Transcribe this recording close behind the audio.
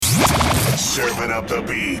Serving up the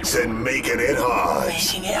beats and making it hot.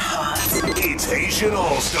 Making it hot. It's Haitian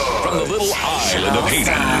All-Stars. From the little island of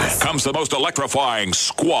Haiti comes the most electrifying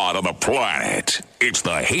squad on the planet. It's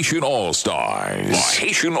the Haitian All-Stars. The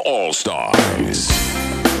Haitian All-Stars.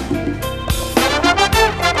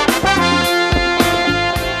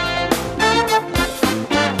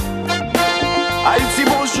 Haïti,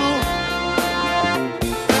 bonjour.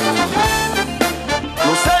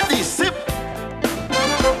 Nous sommes disciples.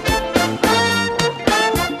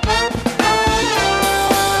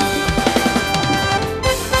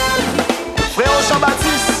 Frère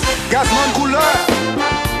Jean-Baptiste, gazman couleur.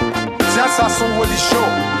 Tiens, ça son religion.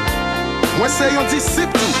 Moi, c'est un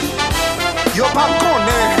disciple. Yo pas me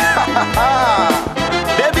connaît.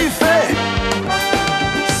 Baby fait.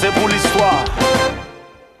 C'est pour l'histoire.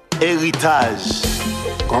 Héritage.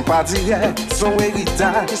 Compas direct, son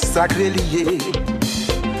héritage sacré lié.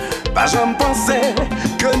 Pas jamais pensé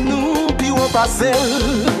que nous pions passer.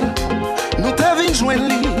 Nous t'avons joint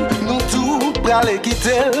li, nous tout pralé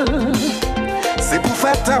quitter. C'est pour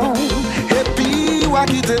faire temps, et puis ou à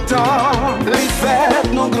quitter temps. Les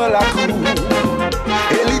fêtes nous grand la cour,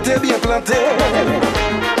 et il était bien planté.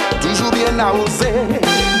 Toujours bien arrosé,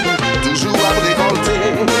 toujours à récolter.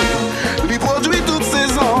 Li produit toute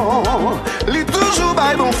saison, li toujours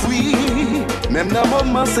bail bon fruit. Même dans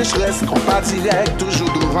moment sécheresse, compas direct toujours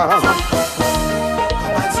devant.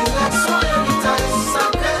 Compas direct son héritage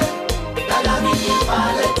sacré. La vie il va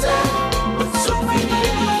l'été, souvenir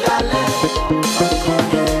il allait.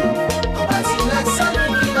 Compas direct c'est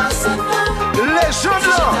lui qui va s'aider. Les jeunes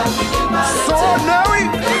là sont oui.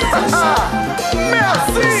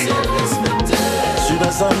 Merci. Sur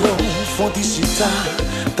un salon, font des chita,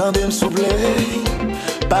 tandem soublé.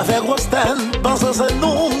 Pas faire grosse tête, pense à c'est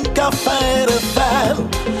nous qui a fait de faire.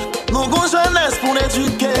 Nous avons jeunesse pour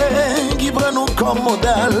l'éduquer, qui prend nous comme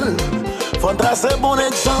modèle. Faut tracer bon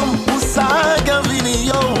exemple pour ça qu'un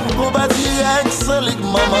vigno. Pour pas direct, c'est les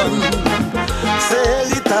maman.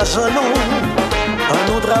 C'est héritage en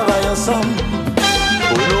nous travaillons ensemble.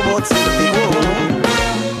 Pour nous motiver,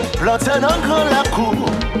 planter dans grand la cour.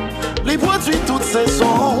 Les produits toute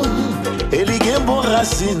saison et les gains bon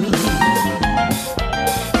racines.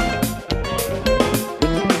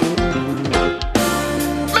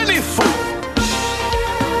 Magnifique.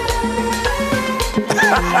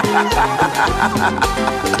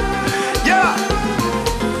 Yeah.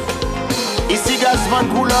 Ici Gazman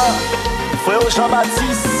Couleur, frère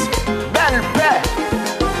Jean-Baptiste, belle paix,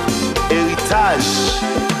 héritage.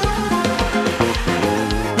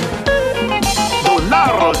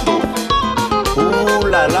 Donardo. Ouh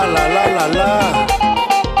la la la la la la.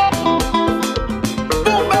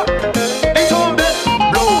 Bomba. Et tombé.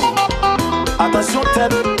 Blow. Attention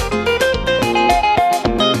tête.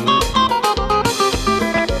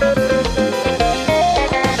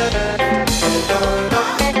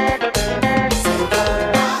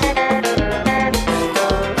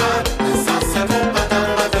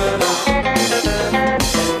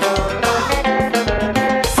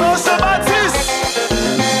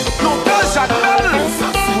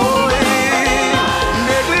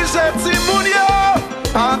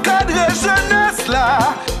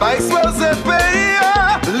 Pas exploser pays,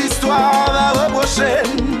 l'histoire va reprocher.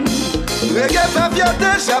 Reggae fait fierté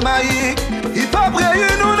Jamaïque, il pas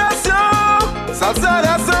briller nos nations. Ça s'est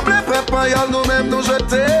rassemblé, peuple, nous-mêmes nous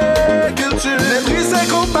jeter culture. Maîtriser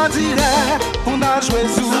compas direct, on a joué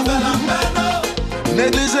sous.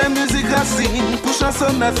 Négliger musique racine pour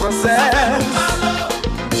chansonnettes françaises.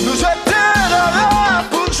 Nous jeter le rap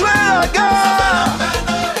pour jouer la gare.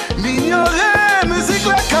 M'ignorer musique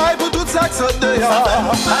la caille pour tout ça que saute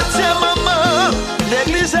dehors. Adieu maman,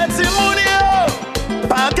 négliger Timounio.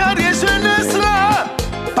 Pas garder jeunesse là,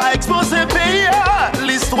 pas exposer pays.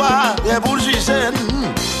 L'histoire est pour le juger.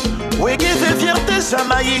 Oui, qui fait fierté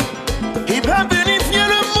Jamaïque, il va unifier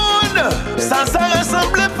le monde. Sans ça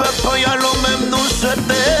rassembler peuple, y'a l'homme même nous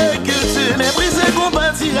jeter culture. Mépriser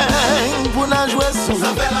combat direct pour la jouer sous.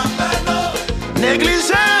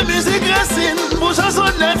 Négliger musique racine pour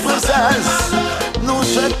chansonnettes françaises. Nous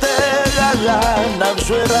jeter la n'a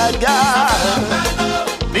joué la gare.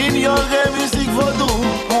 Ignorer musique vaudou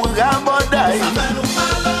pour Ramondaï.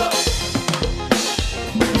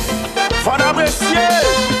 Faut apprécier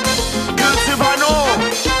culture Bano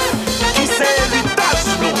qui c'est héritage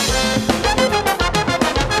nous.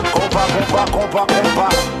 Compas.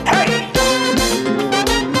 Hey!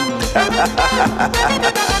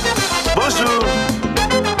 Bonjour.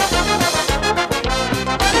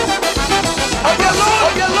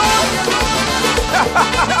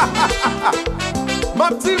 Ma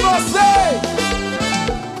petite Marseille.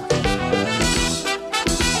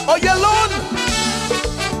 Oh, you alone?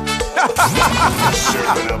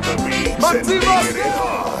 Serving up the beats and making it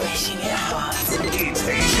hard. It's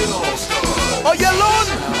Haitian All-Stars. Oh, you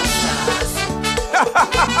alone?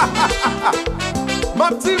 Ma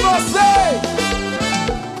petit Marseille.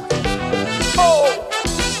 Oh,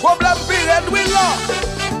 problème pire d'huile là.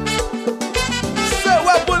 C'est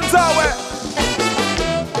ouais pour ça ouais.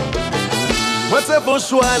 Moi c'est bon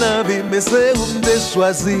choix dans vie, mais c'est où m'te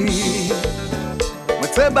choisi. Moi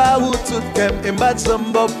c'est ba ou tout kem et m'a sans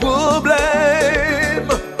bon problème.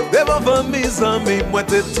 Devant 20 amis, moi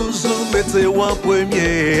t'es toujours mettez en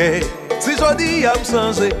premier. Si je dis à me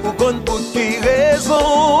changer, ou qu'on pour qui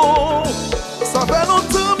raison. Ça fait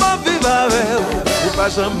longtemps ma vie va vers. Ou pas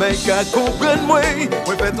jamais qu'à comprendre moi.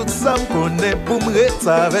 Moi fais tout ça me connaît pour me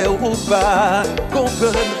retirer ou pas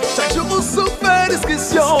comprendre. Chaque jour on souffre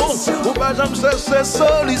discussion. Ou pas jamais chercher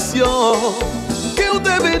solution. Qui ou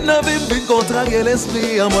devine dans vie me contrarier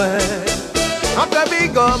l'esprit en moi. Après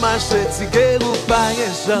bigo marché ticket ou pas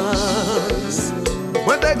une chance.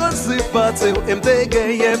 Moi t'es comme si parti et m'te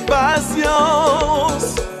gagné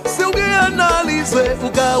patience. Si ou bien analyser ou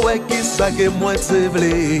ka ouais qui ça que moi te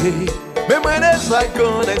vle. Mais moi déjà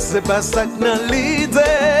connais c'est pas ça que dans l'idée.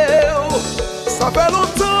 Ça fait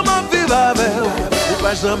longtemps ma vie va vers. Ou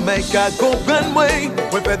pas jamais qu'à comprendre moi.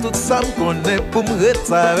 Moi fait tout ça me connaît pour me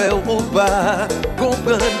retirer ou pas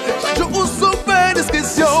comprendre. Je vous souffre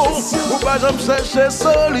discussion. Ou pas jamais chercher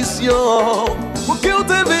solution. Pour que vous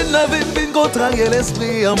devinez la vie fin contrarier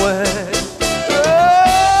l'esprit en moi.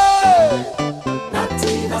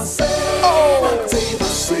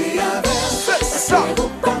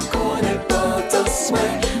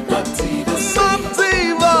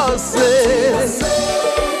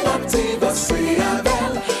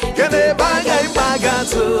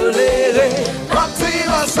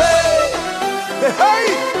 Hey,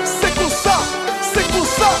 c'est pour ça,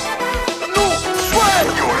 nous jouons.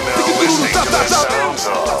 You're now listening to the sounds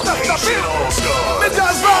of Haitian All-Stars. Mais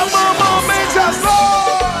just love, maman, mais just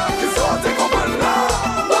love. You thought they come alive.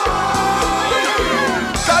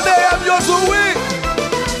 Kade am yo joué.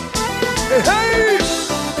 Hey.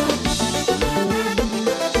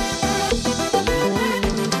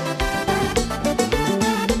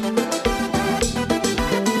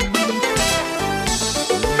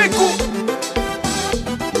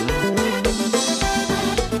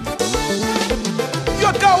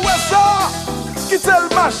 Quitte le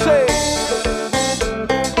marché,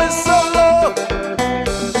 mais solo.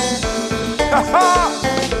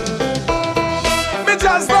 Mais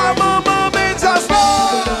just la maman, mais just la.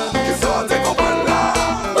 You thought they come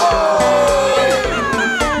alive.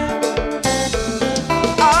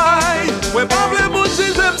 Aïe, ouais pas vle mon si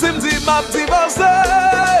j'aime dit ma petite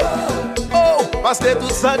Marseille. Oh, parce que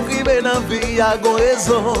tout ça crivé dans vie a gon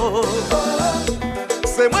raison.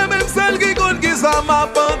 C'est moi-même celle qui compte qui ça m'a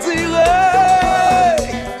pentiré.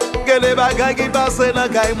 Que les bagailles qui passent dans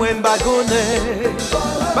caille moi n'pa connaît.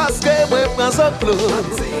 Parce que moi prends ce clou,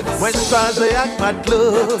 moi change avec ma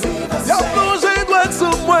clou. Y'a plongé droit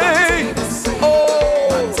sous moi. Oh,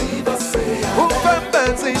 vous faites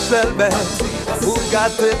un petit chelbet, vous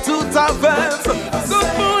gâtez tout à fait. Tout le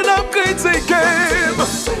monde a critiqué.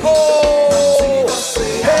 Oh,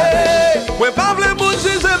 hey, moi pas vle mon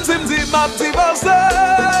j'aime si m'dit ma petite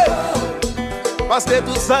Marseille. Parce que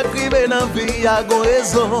tout ça privé dans vie a gon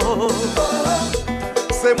raison.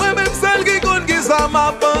 C'est moi-même celle qui compte qui ça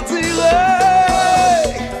m'a pentiré.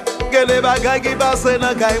 Que les bagailles qui passent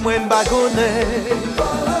dans caille moi n'pa connaît.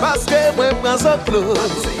 Parce que moi prends ce clou,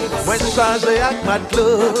 moi change avec ma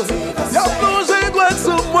clou. Y'a plongé droit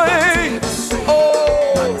sous moi. Oh,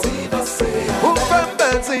 vous faites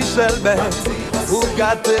un petit chelbet, vous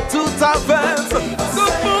gâtez tout à fait. Tout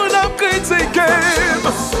le monde a critiqué.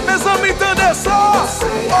 Mes amis tendaient ça.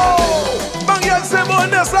 Oh, Marielle c'est mon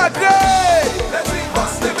sacré.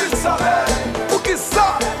 Pour qui ça?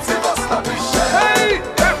 Hey,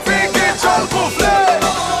 et puis qui t'en gonflé.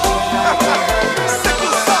 C'est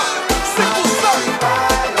pour ça.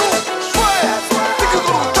 Nous, chouette. T'es que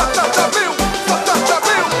nous, ta viu.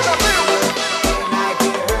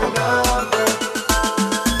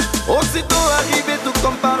 Aussitôt arrivé tout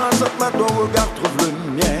comme par un choc, ton regard trouve le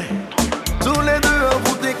mien. Tous les deux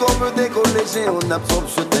envoûtés qu'on veut décoller, on absorbe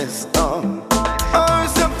ce destin. À un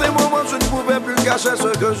certain moment, je ne pouvais plus cacher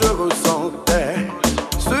ce que je ressentais.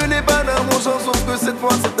 Ce n'est pas d'amour, sauf que cette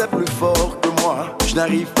fois c'était plus fort que moi. Je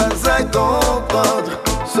n'arrive pas à comprendre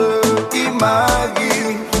ce qui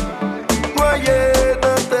m'arrive. Noyé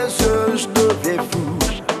dans tes yeux, je deviens fou.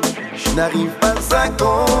 Je n'arrive pas à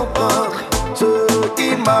comprendre ce qui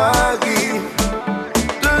m'arrive.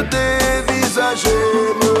 De dévisager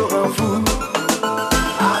me rend fou.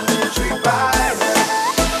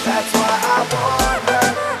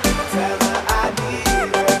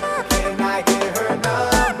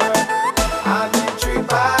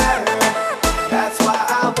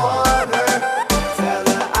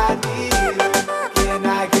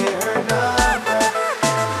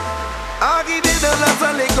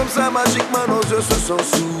 se sent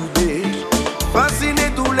soudés,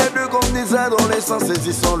 fascinés tous les deux comme des adolescents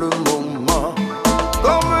saisissant le moment.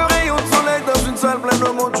 Comme un rayon de soleil dans une salle pleine de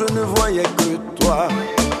monde, je ne voyais que toi.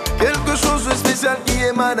 Quelque chose de spécial qui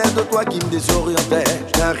émanait de toi qui me désorientait.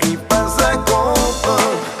 Je n'arrive pas à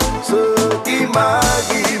comprendre ce qui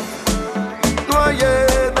m'arrive. Noyé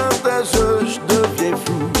dans tes yeux, je deviens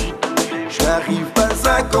fou. Je n'arrive pas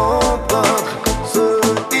à comprendre ce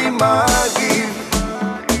qui m'arrive.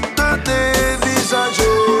 De tes visages, je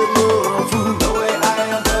me rends fou. The way I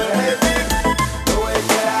am behaving, the way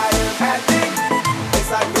that I am acting, it's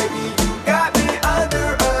like baby you got me under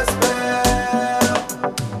a spell.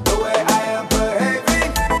 The way I am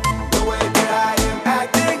behaving, the way that I am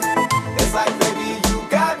acting, it's like baby you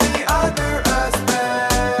got me under a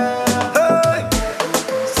spell. Hey!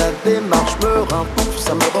 Sa démarche me rend ouf,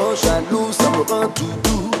 ça me rend jaloux, ça me rend tout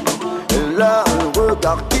doux. Elle a un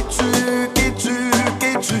regard qui tue, qui tue,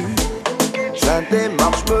 qui tue. Sa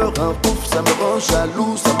démarche me rend ouf, ça me rend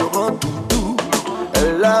jaloux, ça me rend tout doux.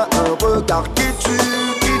 Elle a un regard qui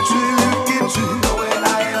tue, qui tue, qui tue. The way I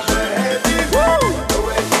am behaving, the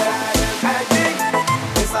way that I am acting,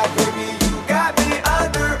 it's like baby you got me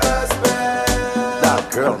under a spell. That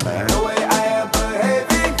girl, man. The way I am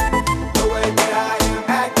behaving, the way that I am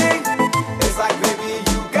acting, it's like baby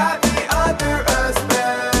you got me under a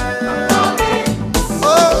spell.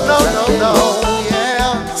 Oh no no no,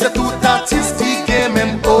 yeah. C'est tout artistique et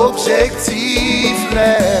même objectif,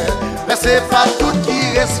 mais c'est pas tout qui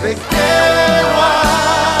respecte moi.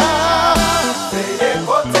 Veillez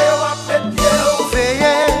côté ou à fait pied,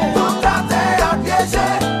 veillez. Tout à terre à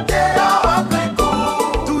piéger, dehors à plein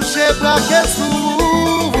coup. Toucher, braquer,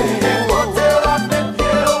 sous. Veillez côté ou à fait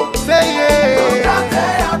pied, veillez. Tout à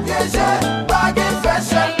terre à piéger, baguer, fait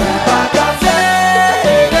chelem. Bagager.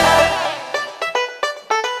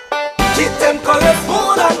 Qui t'aime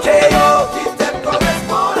correspond à Kéo, qui t'aime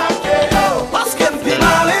correspond à Kéo. Parce que m'pi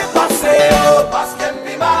mal est passé, parce que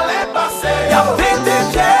m'pi mal est passé. Y'a fait des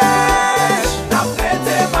pièges, y'a fait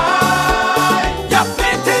des mailles. Y'a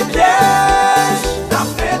fait des pièges, y'a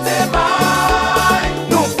fait des mailles.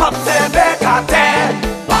 Nous pas faire des gâtés,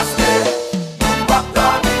 parce que nous pas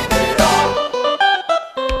dormir dehors.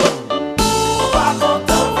 Nous pas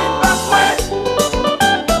content vivre la fouette.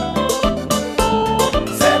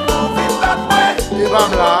 C'est pour vivre la fouette. Et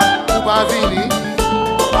bam là, ou pas vini.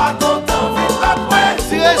 Pas content vivre la fouette.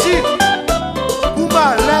 Si Régis, ou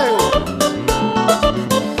malin.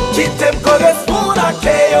 Qui t'aime correspond à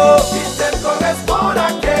Kéo, qui t'aime correspond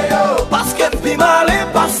à Kéo. Parce que m'pi mal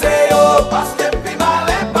est passé, parce que m'pi mal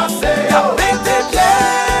est passé. Y'a fait des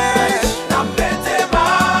pièges, y'a fait des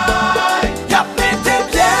mailles. Y'a fait des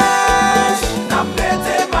pièges, y'a fait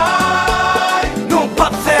des mailles. Nous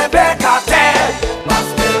pas faire bec à terre,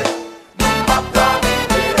 parce que nous pas dormir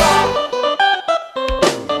dehors.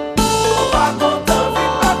 Nous pas content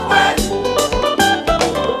vivre la fouette.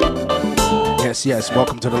 Yes, yes.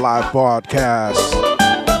 Welcome to the live broadcast.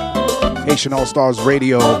 Haitian All Stars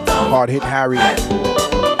Radio. Hard Hit Harry.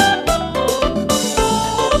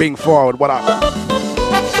 Being forward. What up?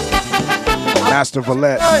 Master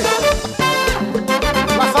Valette. Hey.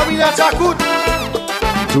 La famille à Tchakout.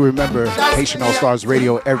 Do remember Haitian All Stars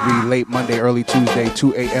Radio every late Monday, early Tuesday,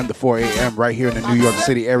 2 a.m. to 4 a.m. right here in the New York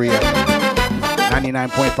City area.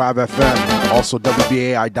 99.5 FM. Also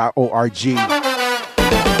WBAI.org.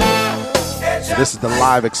 So this is the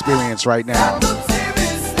live experience right now.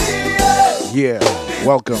 Yeah,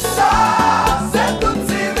 welcome.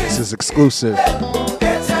 This is exclusive.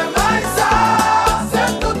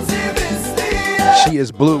 She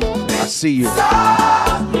is blue. I see you.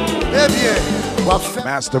 Eh bien, wap fait,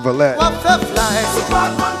 Master Valette. wap fait fly.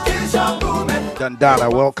 Dundana,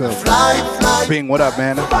 welcome. Fly, fly. Bing, what up,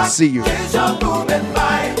 man? I see you.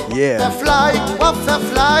 Yeah. Fly, wap fait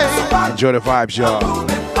fly. Enjoy the vibes, y'all.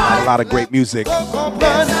 A lot of great music.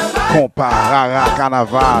 Comprendre. Compa, Rara,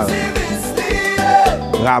 Carnaval,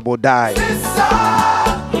 Rabodai.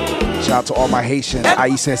 Shout out to all my Haitians.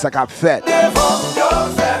 Haïtiens, ça cap fait.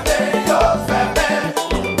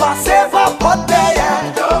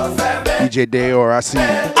 DJ Deor, I see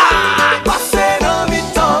you.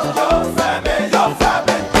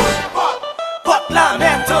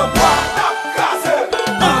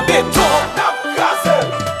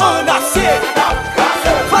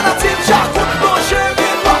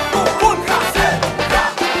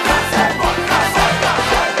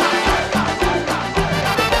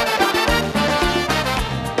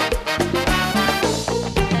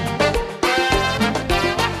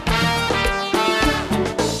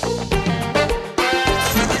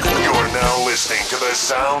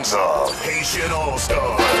 sounds of Haitian All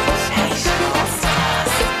Stars.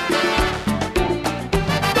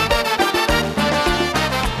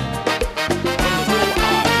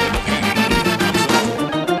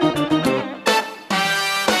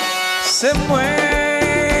 c'est moi,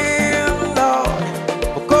 Lord.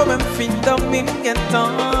 Pour quand même fin dormir, qu'un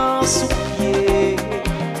temps sous pied.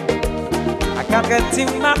 À 4h du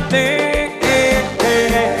matin,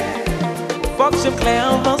 faut que je claire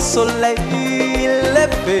avant le soleil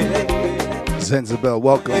levé. Zenzabel,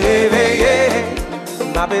 welcome.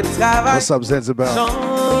 What's up, Zenzabel?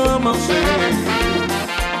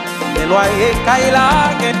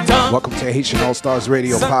 Welcome to Haitian All Stars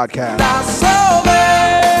Radio Podcast.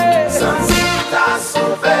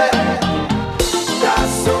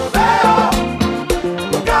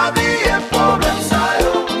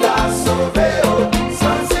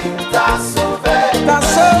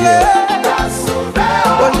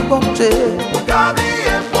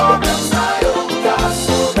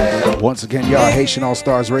 Once again, y'all, Haitian All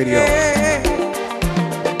Stars Radio.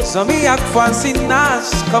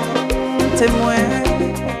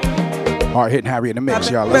 Hard hitting Harry in the mix,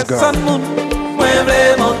 y'all. Let's go.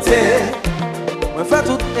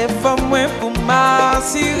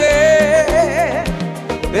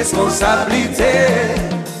 Responsabilité,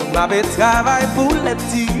 ma travail pour les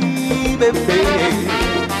petits bébés.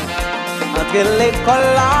 Entre l'école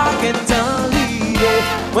là et dans l'idée,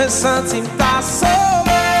 moi senti ta sauvé.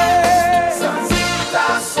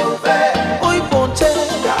 Oui, bon Dieu,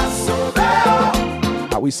 ta sauvé.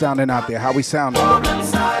 How we sounding out there? How we sounding?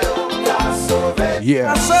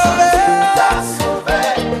 Yeah.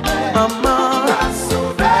 Maman.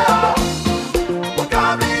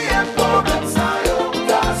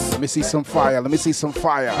 Let me see some fire. Let me see some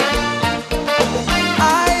fire.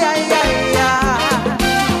 Aïe, aïe, aïe, aïe.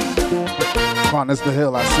 Chronis the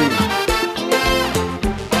Hill, I see you.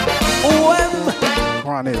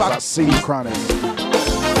 Chronis, I see you, Chronis.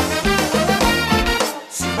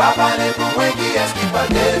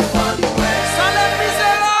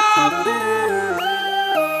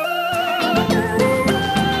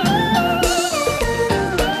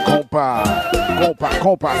 Compa.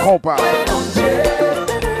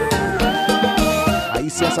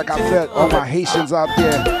 Haitians like I felt, all my Haitians out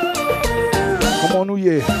there. Come on, New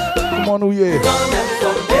Year.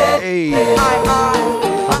 Hey,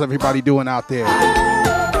 how's everybody doing out there?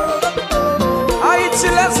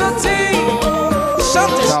 Shout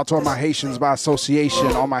out to all my Haitians by association,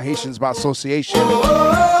 You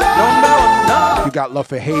got love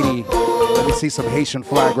for Haiti. Let me see some Haitian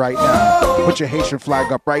flag right now. Put your Haitian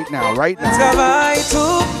flag up right now. Travaille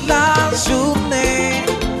toute la journée.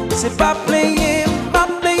 C'est pas player.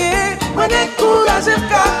 Moi découragé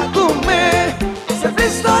qu'à coumer. C'est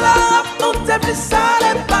plus dans la route, c'est plus ça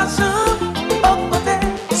les passions.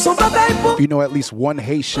 Son bataille pour. You know at least one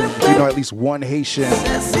Haitian. I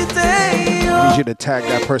need you to tag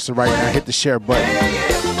that person right now. Hit the share button.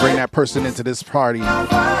 Bring that person into this party.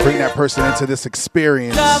 Bring that person into this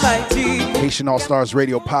experience. Haitian All Stars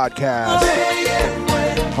Radio Podcast.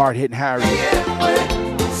 Hard hitting Harry.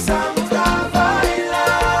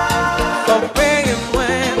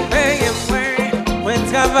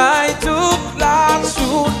 Travaille toute la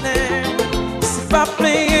journée. C'est pas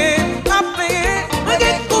payé. Moi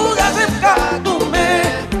découragé qu'à coumer.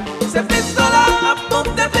 C'est plus dans la route,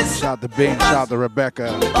 c'est plus. Shout out to Ben, shout out to Rebecca.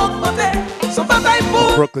 From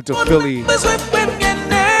Brooklyn to Philly. From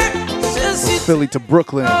Philly to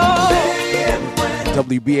Brooklyn.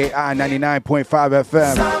 WBAI 99.5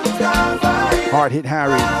 FM. Hard Hit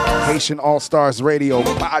Harry. Haitian All Stars Radio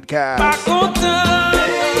Podcast.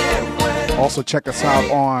 Also check us out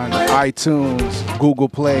on iTunes, Google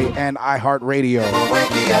Play, and iHeartRadio.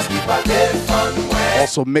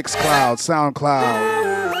 Also Mixcloud, SoundCloud.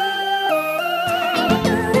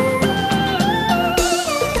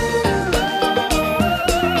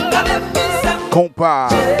 Compa.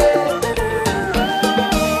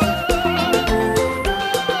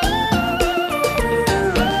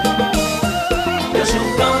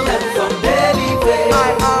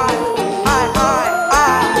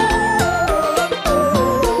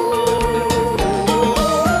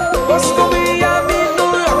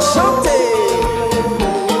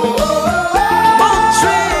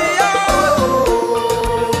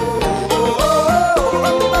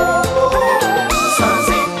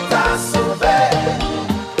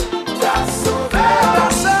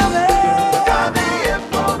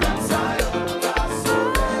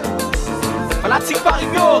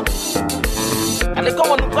 Allez,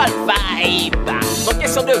 comment nous parle vibe? Donc,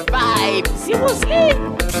 question de vibe. Si vous sleep.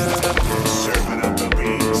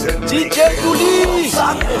 DJ Douli.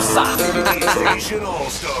 Ça, pour ça.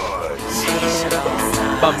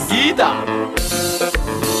 Bamguida.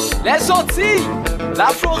 Les Antilles. La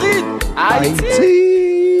Floride.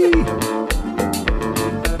 Haïti.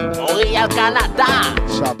 Montréal, Canada.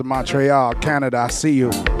 Shout out to Montreal, Canada. I see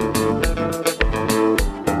you.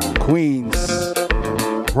 Queens,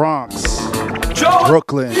 Bronx,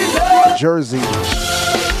 Brooklyn, Jersey,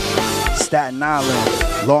 Staten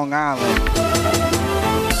Island, Long Island.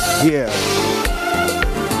 Yeah.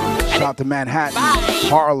 Shout out to Manhattan,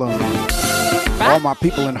 Harlem. All my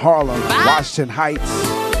people in Harlem, Washington Heights.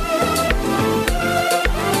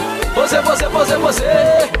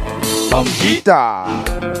 Bambita.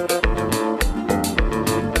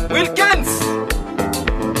 Wilkins.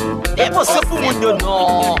 Et você pour mon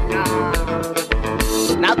nom.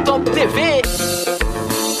 Na Top TV.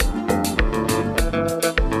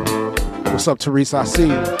 What's up, Teresa? I see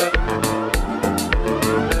you.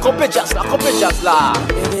 Compé jazz là.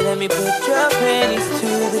 Baby, let me put your panties to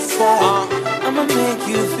the side. I'ma make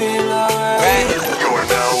you feel alright. You're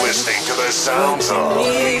now listening to the sounds of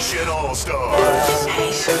Haitian All Stars.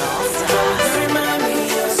 Remind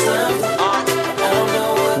me of something. I don't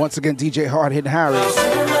know what. Once again, DJ Hard Hitting Harry.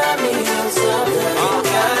 Remind me of something. You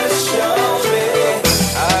gotta show me.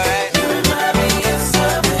 Alright. Remind me of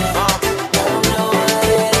something. I don't know what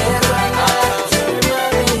it is right now.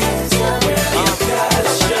 Remind me of something. You gotta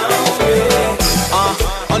show me.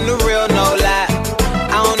 On the real, no lie.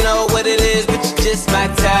 I don't know what it is, but you just my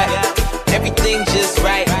type. Everything just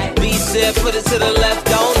right. B said, put it to the left,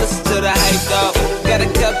 don't listen to the hype, dog. Got a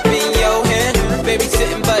cup in your hand,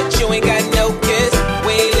 babysitting, but you ain't got no kids.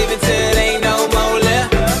 We ain't leaving till it ain't no more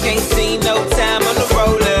left. Can't see no time on the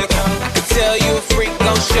roller. I can tell you a freak,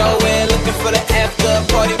 gon' show it. Looking for the after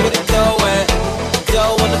party with a dough at.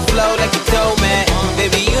 Dough on the flow like a dough man.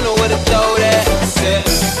 Baby, you know where to throw that. Sit.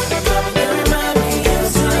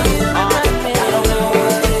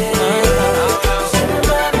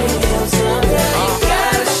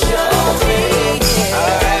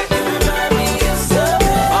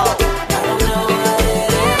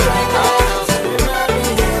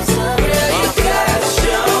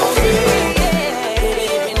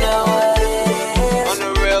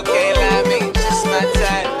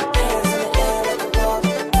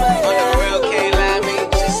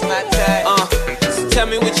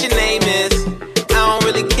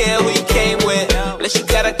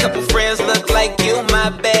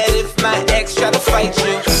 Fight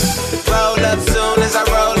you. Roll up soon as I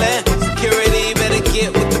roll in. Security better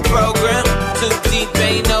get with the program. Too deep,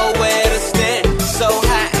 ain't nowhere to stand. So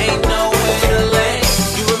high, ain't nowhere to land.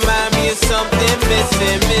 You remind me of something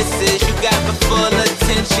missing, misses. You got my full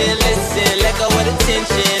attention. Listen, let go of the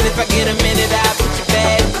tension. If I get a minute, I'll put you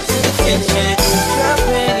back to attention. Drop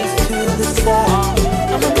panties to the side.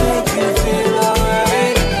 I'ma make you feel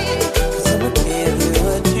alright. 'Cause I'ma give you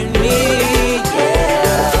what you need.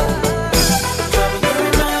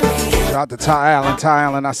 Shout out to Ty Allen. Ty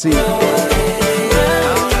Allen, I see you.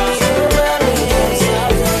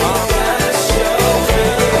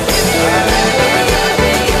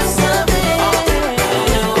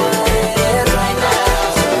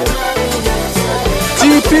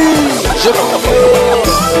 TP.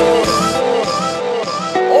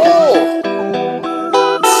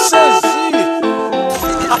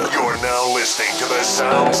 You're now listening to the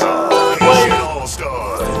sounds of Haitian All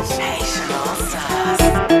Stars.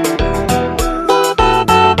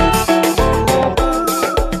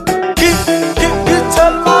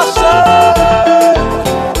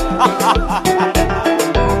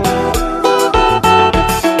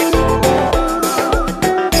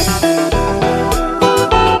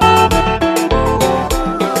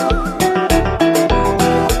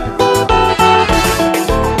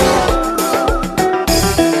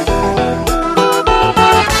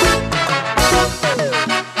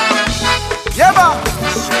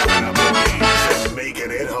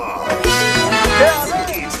 Making it hard.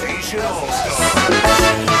 It's Haitian All Stars.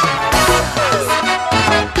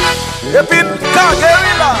 Epin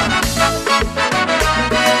Kagerila.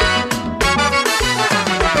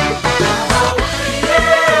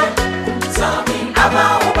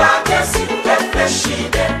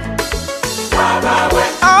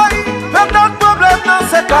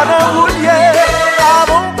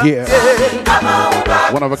 Yeah.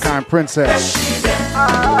 One of a kind princess.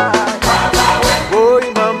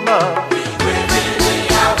 Oui, maman.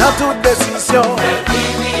 Dans toute décision,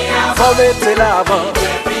 faut mettre l'avant.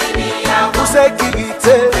 Pour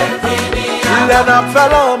sécurité, les n'a fait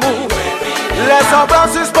l'amour. Les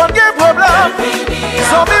semblants suspendent les problèmes.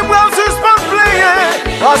 Sans mémoire suspendent plier.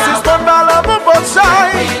 En suspendent par l'amour pour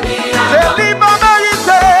chaille. J'ai libre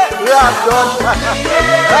mérité. La donne.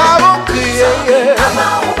 Avant crier.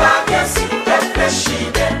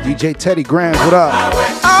 DJ Teddy Graham, what up?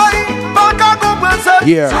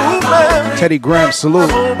 Yeah, Teddy Graham,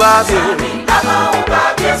 salute.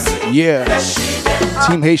 Yeah.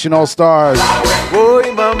 Team Haitian All Stars. Oui,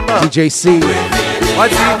 maman. DJ C. Moi,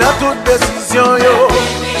 dis dans toute décision, yo.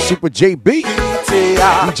 Super JB.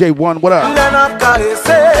 DJ One, what up?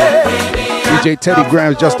 DJ Teddy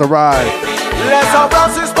Grams just arrived.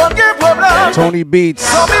 Tony Beats.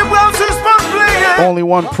 Only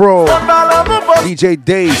One Pro. DJ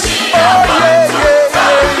Dace.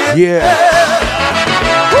 Yeah.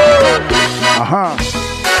 Uh-huh.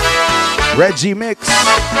 Reggie Mix.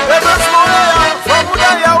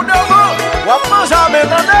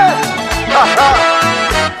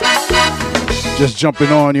 Just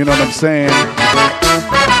jumping on, you know what I'm saying?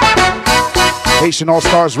 Haitian All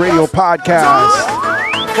Stars Radio Podcast.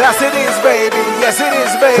 Class it is, baby. Yes, it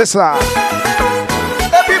is, baby. C'est ça.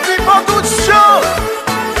 Every people good show.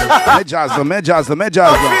 Medjazda.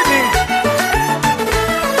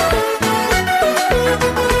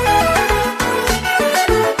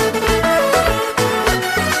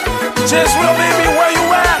 Just real baby, where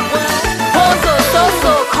you at?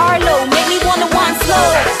 So, Carlo, make me wanna want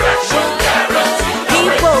slow.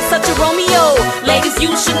 People, such a Romeo. Ladies,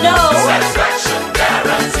 you should know.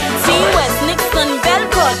 Team West, Nixon,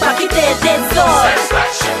 Belcourt, Paquite, Dead Sword.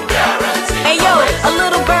 Hey yo, a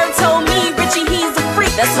little bird told me Richie, he's a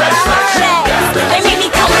freak. That's what I heard. They made me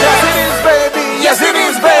come back. Yes, it is, baby. Yes, it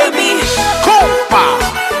is, baby. Compa.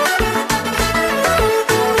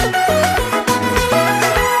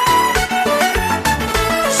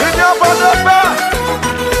 Señor Bonapa.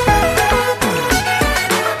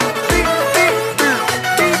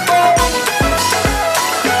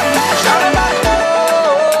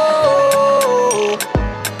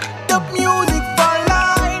 The music for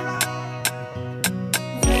life.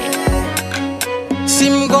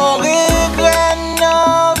 Sim gon regret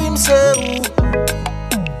nan vi mse ou.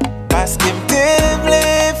 Paske mte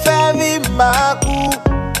vle fè vi makou.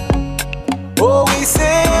 Oh oui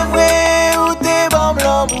c'est vrai ou te bon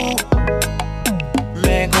l'ambou.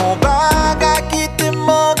 Men kon baga ki te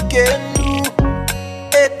manke nou.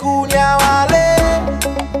 E kounya wale.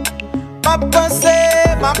 Ma pense,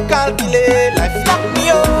 ma calcule. Life knock me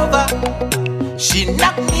over. She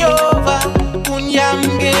knock me over. Kounya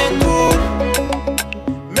mgen tout.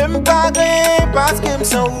 Même pas gré parce que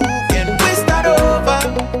m'sent ou. Can we start over?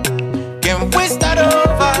 Can we start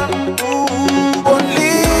over?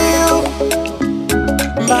 Only you,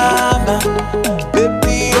 mama,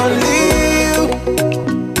 baby, only you,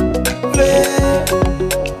 play.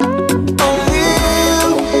 Only you,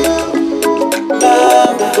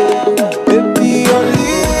 mama, baby,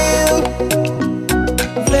 only you,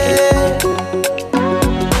 play.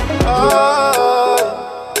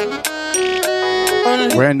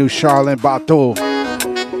 Brand new Charlene Bateau.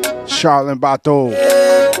 Charlene Bateau.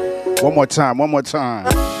 One more time.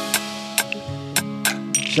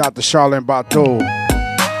 Shout out to Charlene Bateau.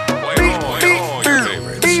 Play all your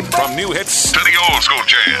favorites. From new hits to the old school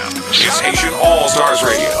jams. It's Haitian All Stars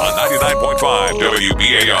Radio on 99.5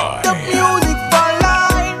 WBAI. The music for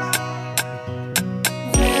life.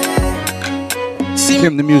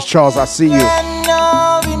 Kim the Muse Charles, I see you.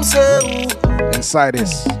 Inside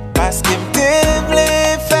this.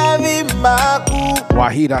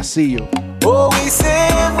 Wahid, I see you. Oh oui c'est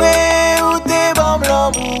vrai ou te bon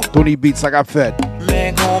l'ambou. Tony Beats, I got fed.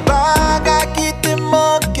 Men kon baga ki te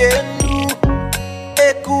manke nou.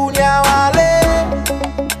 E kounya wale.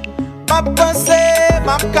 Ma pense,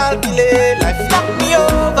 ma calcule. Life knock me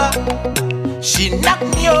over. She knock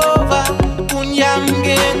me over. Kounya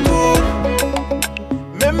mgen tout.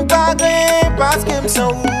 Même pas gré parce que m'sent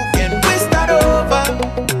ou. Can we start over?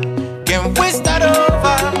 Can we start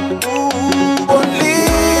over? Only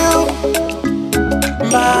you,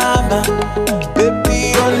 mama,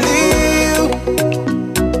 baby, only you,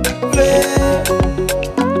 play.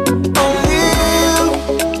 Only you,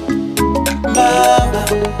 mama,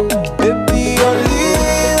 baby, only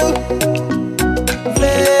you,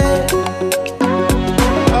 play.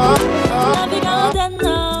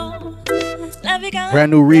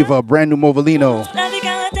 Brand new Riva, brand new Movolino.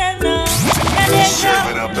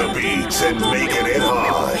 Serving up the beats and making it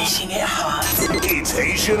hot. It's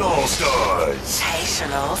Haitian All Stars.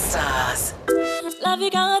 Haitian All Stars. La vie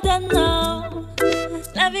quarantaine, non.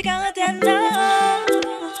 La vie quarantaine, non.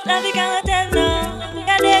 La vie quarantaine, non.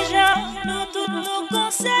 Y'a des gens, nous tous nous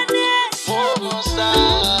concernés. Comment ça,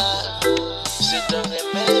 c'est un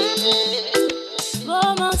remède.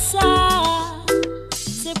 Comment ça,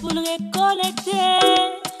 c'est pour le reconnecter.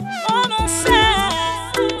 Comment ça,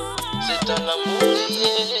 c'est un amour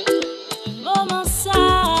lié. Comment ça,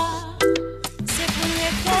 c'est pour le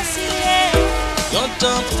réconcilier.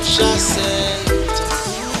 Longtemps pour chasser, longtemps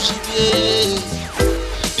pour gibier.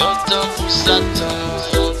 Longtemps pour Satan,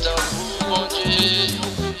 longtemps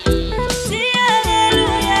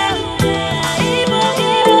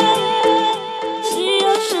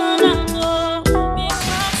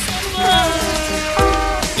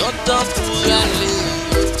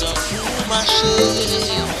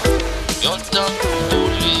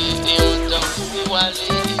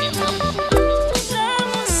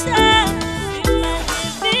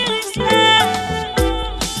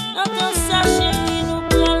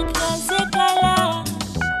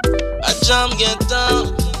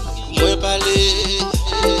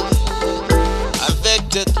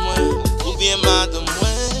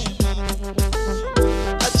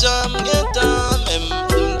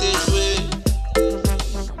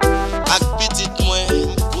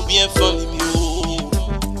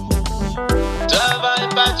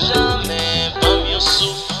pas jamais comme yo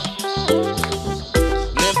souffre.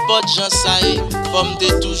 N'importe j'en sais, comme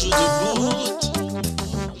t'es toujours debout.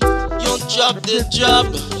 Yon job de job,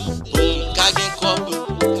 pour m'kagen kob.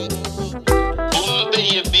 Pour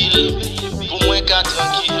m'payer bill, pour moi qu'à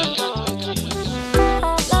tranquille.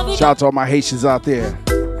 Shout out to all my Haitians out there.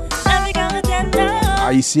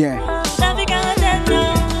 Haïtien.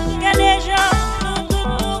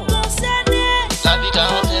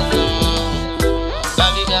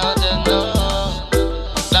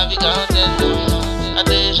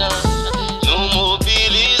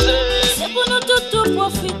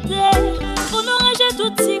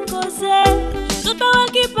 Tout parole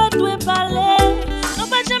qui peut tout parler. Nous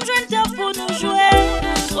pas jamais joindre temps pour nous jouer.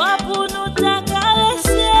 Toi pour nous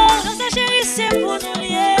caresser. Nous sa chérie c'est pour nous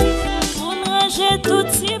lier. Pour nous ranger tout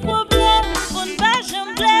ces problèmes. Pour ne pas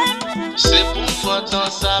jamais blême. C'est pour moi dans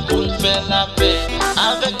ça pour nous faire la paix.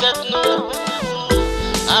 Avec nous,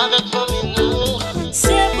 avec famille nous.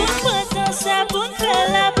 C'est pour moi dans ça pour nous faire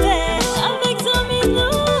la paix. Avec famille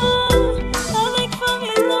nous. Avec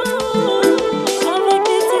famille nous.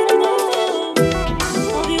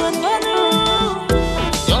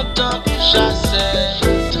 Avec chasser,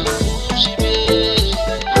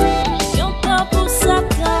 yon temps pour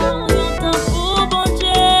Satan, yon temps pour bon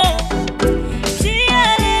Dieu. Dis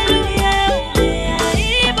alléluia,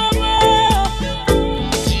 aïe bobo.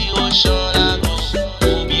 Dis au chant la gauche, ou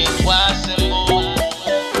bien quoi c'est beau.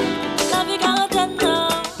 La vie quarantaine,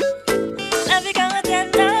 la vie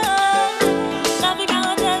quarantaine, la vie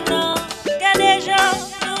quarantaine. Qu'a des gens,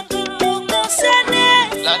 nous tout concernés.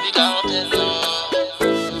 La vie quarantaine.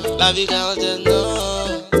 La vie quarantaine,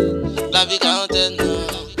 la vie quarantaine,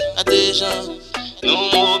 à des gens nous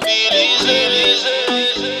mobiliser.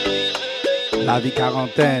 La vie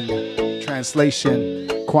quarantaine. Translation,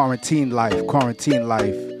 quarantine life.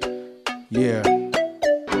 Yeah.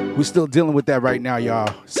 We're still dealing with that right now,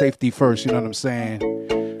 y'all. Safety first, you know what I'm saying?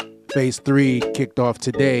 Phase 3 kicked off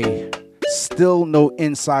today. Still no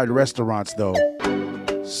inside restaurants, though.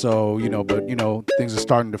 So, but things are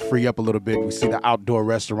starting to free up a little bit. We see the outdoor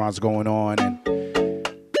restaurants going on and,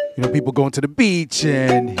 people going to the beach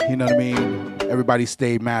and, you know what I mean? Everybody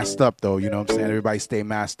stay masked up, though, you know what I'm saying? Everybody stay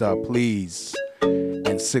masked up, please.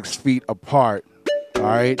 And 6 feet apart, all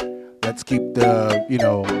right? Let's keep the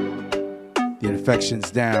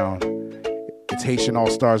infections down. It's Haitian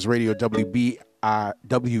All-Stars Radio, WBAI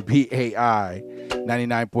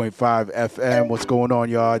 99.5 FM. What's going on,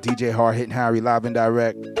 y'all? DJ Hard Hitting Harry live and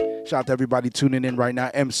direct. Shout out to everybody tuning in right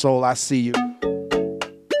now. M Soul, I see you.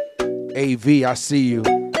 AV, I see you.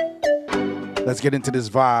 Let's get into this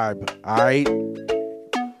vibe, all right?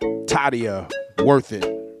 Tadia, Worth It.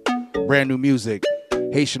 Brand new music.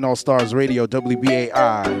 Haitian All-Stars Radio,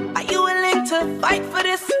 WBAI. Are you willing to fight for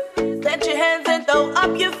this? Set your hands and throw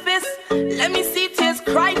up your fists. Let me see tears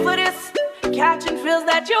cry for this. Catching feels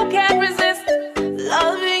that you can't resist.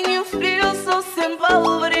 Loving you feels so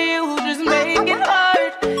simple, but you just make it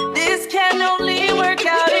hard. This can only work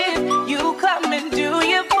out if you come and do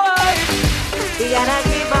your part. We gotta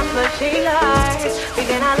keep on pushing hard. We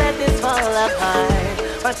cannot let this fall apart.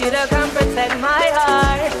 Want you to come protect my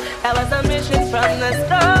heart. That was a mission from the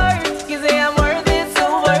start. You say I'm worth it,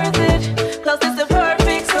 so worth it. Closest to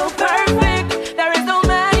perfect, so perfect. There is no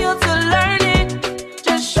manual to learn it.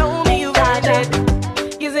 Just show me you got it.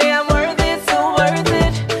 You say I'm worth it, so worth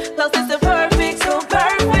it. Closest to perfect, so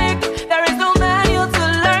perfect. There is no manual to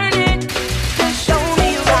learn it. Just show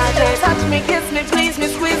me you got it. Touch me, kiss me, please me,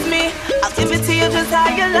 squeeze me. I'll give it to you just how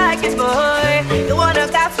you like it, boy. You wanna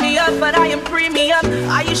gas me up, but I am premium.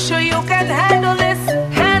 Are you sure you can handle this?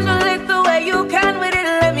 Handle it the way you can with it.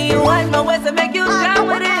 Let me wind my ways and make you down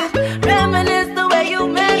with it. Reminisce the way you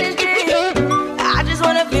manage it. I just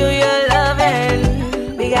wanna feel your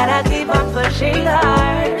loving. We gotta keep on pushing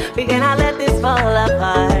hard. We cannot let this fall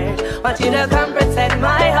apart. Want you to come protect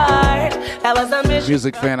my heart. That was a mission.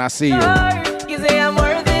 Music fan, I see you. You say I'm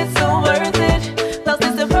worth it, so worth it.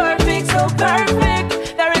 Closest to perfect, so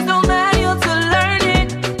perfect. There is no manual to learn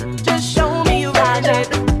it. Just show me you got it.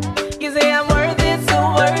 You say I'm worth it,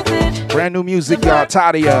 so worth it. Brand new music, y'all.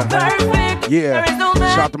 Tadia. Yeah.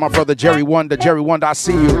 Shout out to my brother Jerry Wonder. Jerry Wonder, I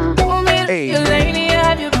see you. Hey. Your lady, you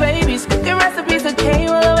have your babies. Cooking recipes that came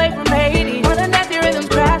all the way from Haiti. On the nasty rhythms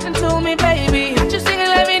crashing to me, baby. I just singing,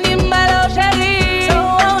 let me need my little shaggy. So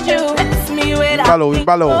won't you bless me with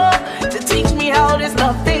Imbalo. to teach me how this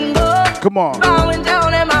love thing goes. Come on. Bowing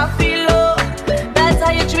down at my feet, low. That's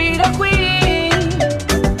how you treat a queen.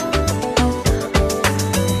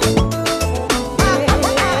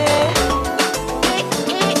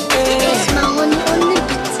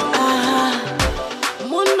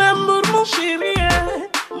 amour, mon chéri,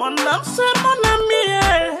 mon âme, c'est mon ami.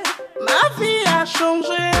 Ma vie a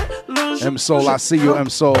changé. Le jour M-Soul, I see you,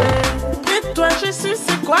 M-Soul. Et toi, je sais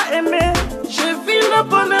c'est quoi aimer. Je vis le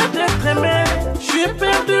bonheur d'être aimé. J'ai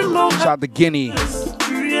perdu mon Shout out to Guinea.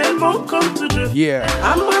 Tu es bon comme toujours. Yeah.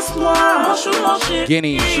 Embrasse-moi, mon chou, mon chéri.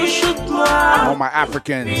 Guinea. Chouchoute-moi. All my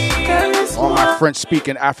Africans. All my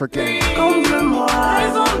French-speaking Africans. Comble-moi.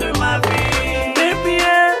 Raison de ma vie. Baby,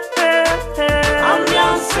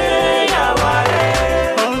 ambiance, yawaye.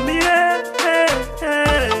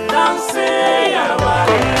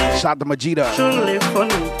 Shout out to Majida.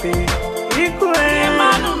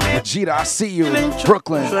 Majida, I see you.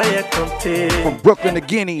 Brooklyn. From Brooklyn to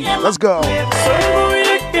Guinea. Let's go. Shout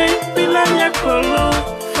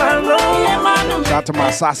out to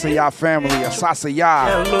my Sasaya family.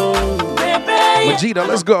 Sasaya. Majida,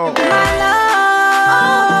 let's go.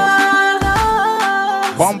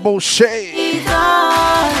 Bumble Shade.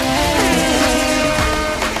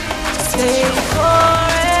 Stay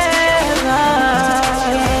forever.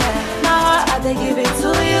 My heart, I give it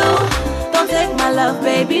to you. Don't take my love,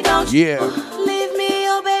 baby, don't you? Yeah. Leave me,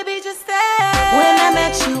 oh baby, just stay. When I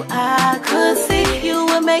met you, I could see you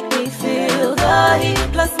would make me feel the heat.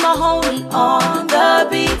 Plus my homie on the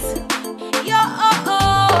beat. Yo, oh,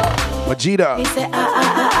 oh. Majida. He said,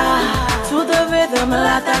 to the rhythm,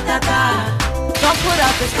 la ta ta ta. Don't put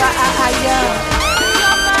up this fight, yeah.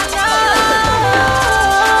 You're my love.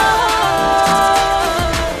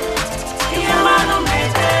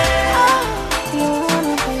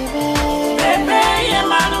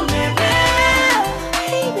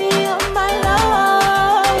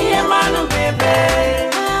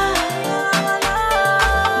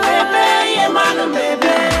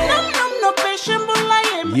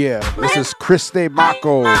 Yeah, this is Christe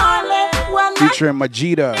Mako featuring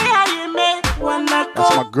Majida.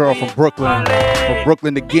 That's my girl from Brooklyn. From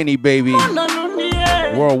Brooklyn to Guinea, baby.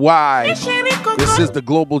 Worldwide. This is the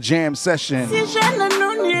Global Jam Session.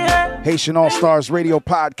 Haitian All Stars Radio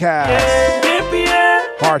Podcast.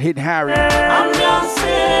 Hard Hitting Harry.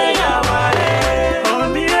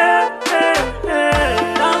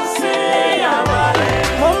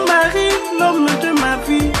 Mon mari, l'homme de ma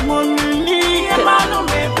vie, mon unique.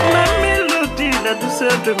 Ma mélodie, la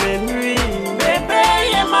douceur de mes nuits. Bébé,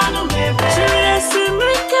 tu es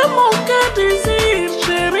celui que mon cœur désire,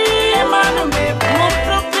 chérie. Mon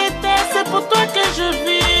propriétaire, c'est pour toi que je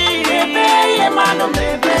vis. Bébé,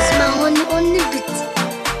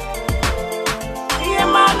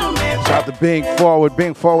 Shout out to Bing Forward.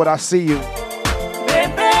 Bing Forward, I see you.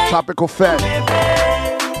 Tropical Fed.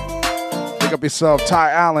 Pick up yourself.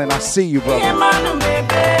 Ty Allen, I see you, brother.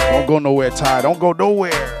 Don't go nowhere, Ty. Don't go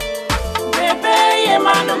nowhere.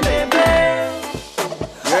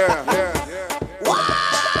 Yeah.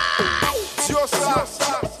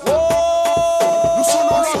 Nous sommes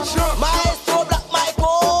dans le jeu. Maestro Black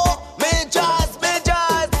Michael, me jazz,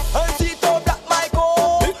 un sito Black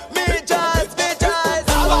Michael, me jazz.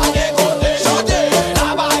 La bague côté, chanté, la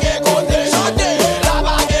bague côté, chanté, la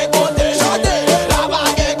bague côté, chanté, la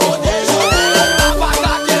bague côté, chanté, la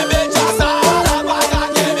bague qui me jazza, la bague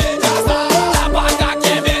qui me jazza, la bague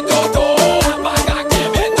qui me toto, la bague qui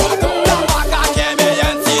me toto, la bague qui me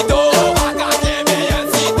yancito, la bague qui me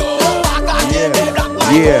yancito, la bague qui me Black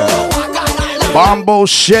Michael. Yeah. Bombo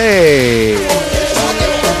Shea.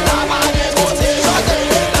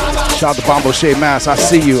 Shout out to Bombo Shea Mass. I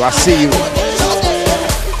see you.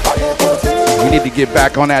 We need to get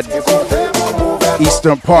back on that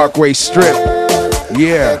Eastern Parkway strip.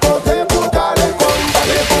 Yeah.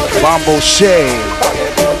 Bombo Shea.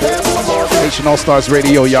 Haitian All Stars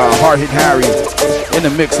Radio, y'all. Hard Hit Harry in the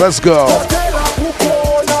mix. Let's go.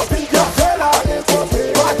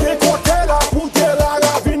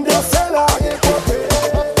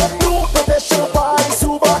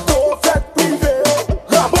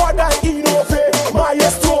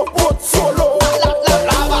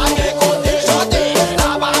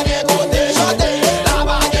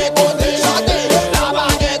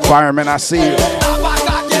 Fireman, I see you.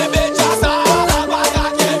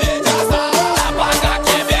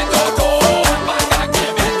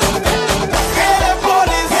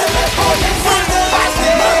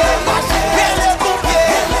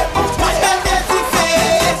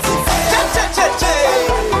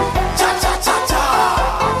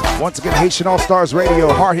 Once again, Haitian All Stars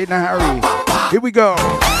Radio, Hard Hitting Harry. Here we go.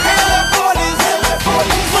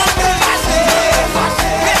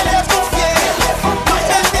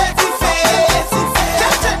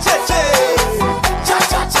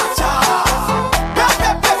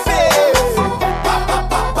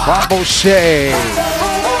 Bombo Shea.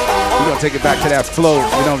 We're gonna take it back to that float,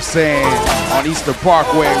 you know what I'm saying? On Eastern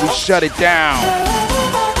Parkway, we shut it down.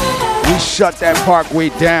 We shut that parkway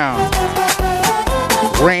down.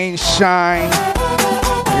 Rain, shine,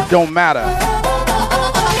 it don't matter.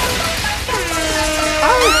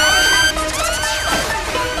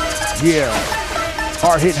 Yeah,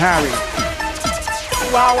 Hard Hit Harry.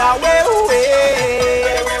 Wow, wow, wow,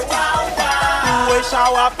 wow,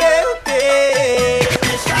 shower birthday.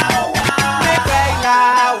 Me cry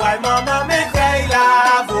la, why mama me cry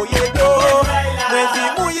la, voye do, me di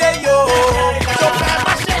mouye yo, so fè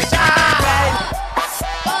ma chècha.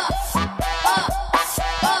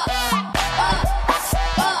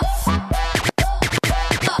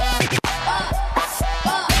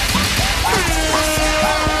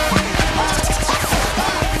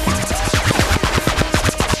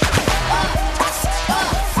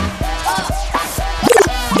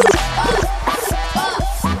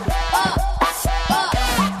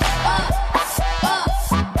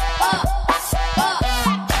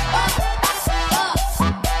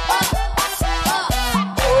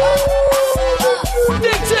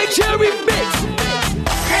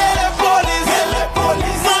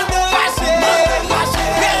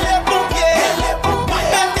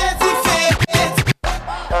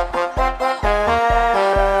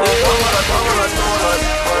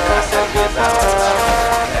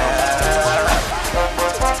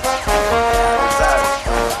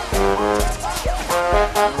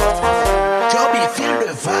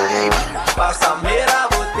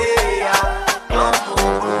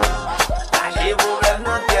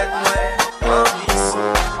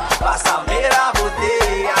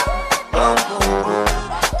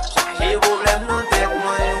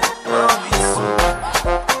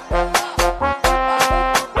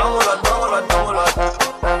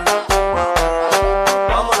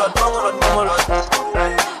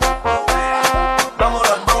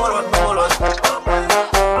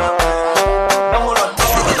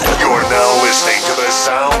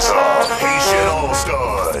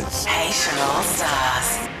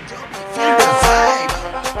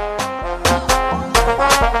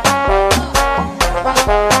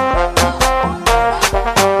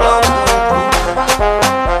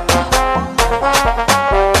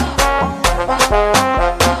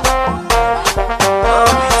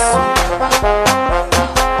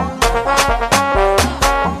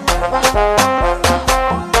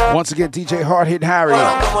 Once again, DJ Hard Hit Harry,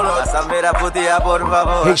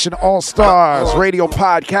 Haitian All Stars Radio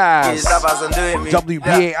Podcast,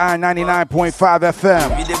 WBAI 99.5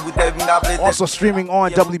 FM, also streaming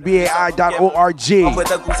on WBAI.org.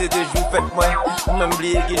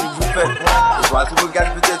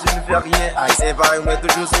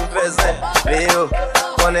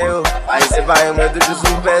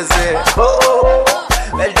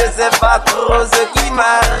 Mais je sais pas trop ce qui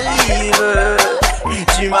m'arrive.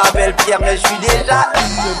 Tu m'appelles Pierre, mais je suis déjà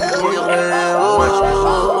ivre.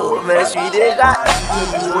 Oh, mais je suis déjà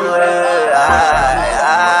ivre. Aïe,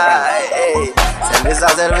 aïe. Cerveza,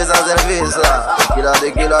 cerveza, cerveza. Tequila,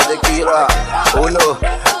 tequila, tequila. Uno,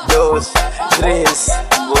 dos, tres.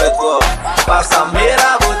 Luego, pásame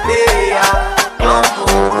la botella.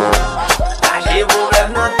 J'ai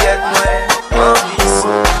problème dans tête, moi. Un bis.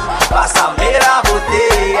 Pásame la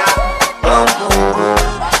botella.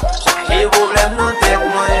 J'ai problème dans tête,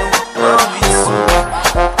 moi. Un bis.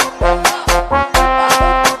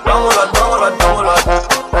 Vamos lá, vamos lá, vamos lá.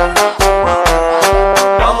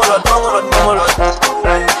 Vamos lá, vamos lá, vamos lá.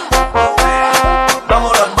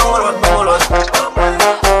 Vamos lá, vamos lá, vamos lá.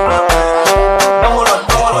 Vamos lá,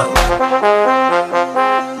 vamos lá.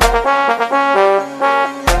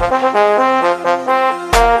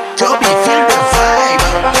 Toby, feel the vibe.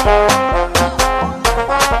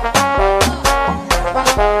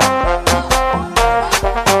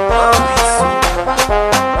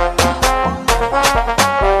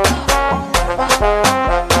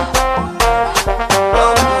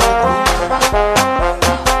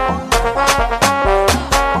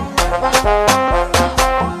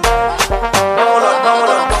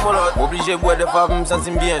 Obligé de boire des fois pour me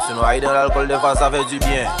sentir bien, sinon aller dans l'alcool des fois ça fait du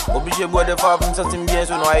bien. Obligé de boire des fois pour me sentir bien,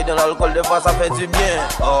 sinon aller dans l'alcool des fois ça fait du bien.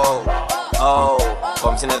 Oh, oh,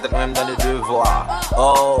 comme si n'était même dans les devoirs.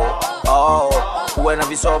 Oh, oh, ouais, dans la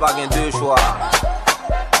vie ça va gagner deux choix.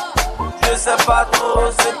 Je sais pas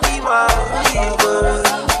trop ce qui m'arrive.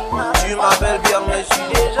 Tu m'appelles bien, mais je suis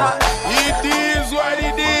déjà. It is what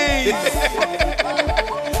it is.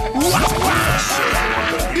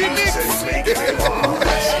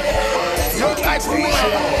 You're like who?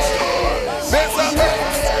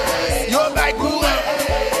 You're like who?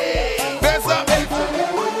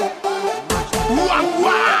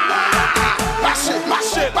 Mash it,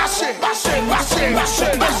 mash it, mash it, mash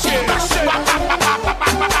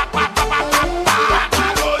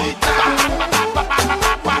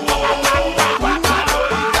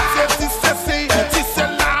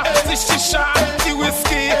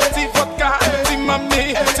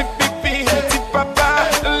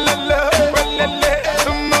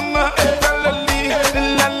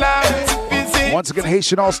Once again,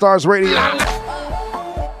 Haitian All Stars Radio,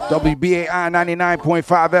 WBAI 99.5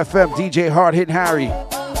 FM, DJ Hard Hitting Harry.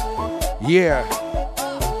 Yeah.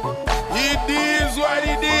 It is what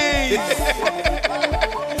it is.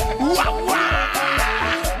 Wah, wah.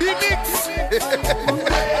 The mix.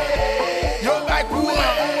 You're like woman.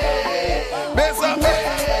 Besa.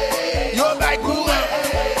 You're like woman.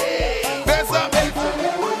 Besa.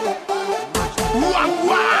 Wah,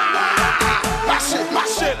 wah. Mash it,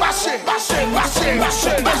 mash it, mash it, mash it, mash it, mash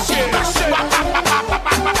it, mash it, mash it.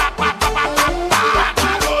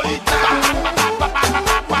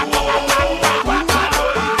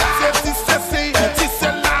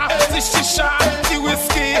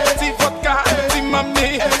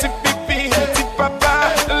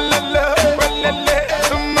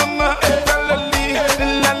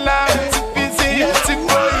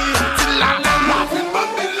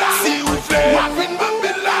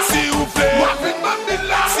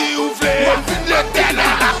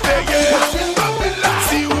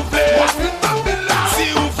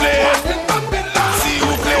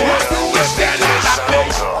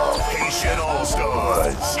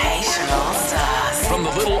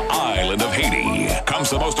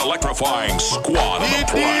 The most electrifying squad on the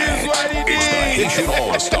planet. It's the Haitian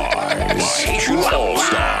All Stars. The Haitian All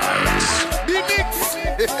Stars. The mix.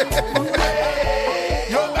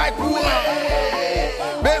 You're like woman.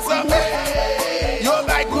 Besa. You're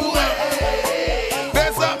like woman.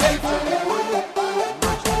 Besa.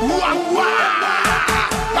 Wah,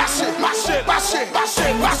 wah. Mash it, mash it, mash it, mash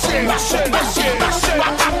it, mash it, mash it, mash it, mash it.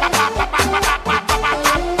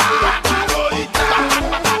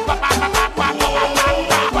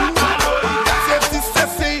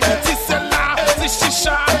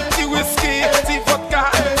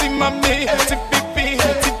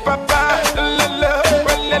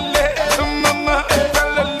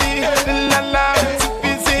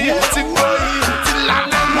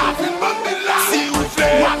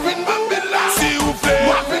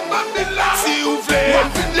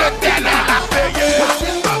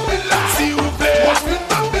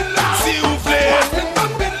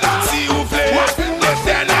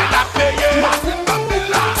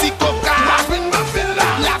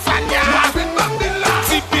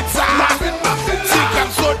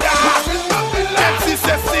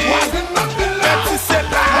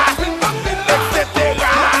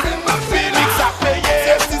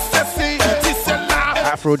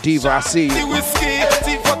 Afro Diva, I see you.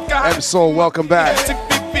 M Soul, welcome back.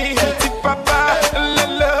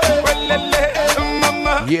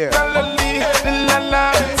 Yeah.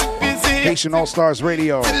 Haitian All Stars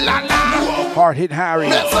Radio. Hard Hit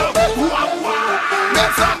Harry.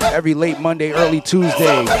 Every late Monday, early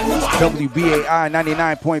Tuesday. WBAI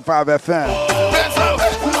 99.5 FM.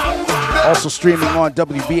 Also streaming on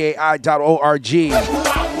WBAI.org.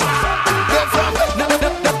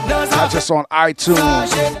 Not just on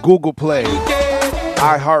iTunes, Google Play,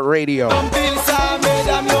 iHeartRadio.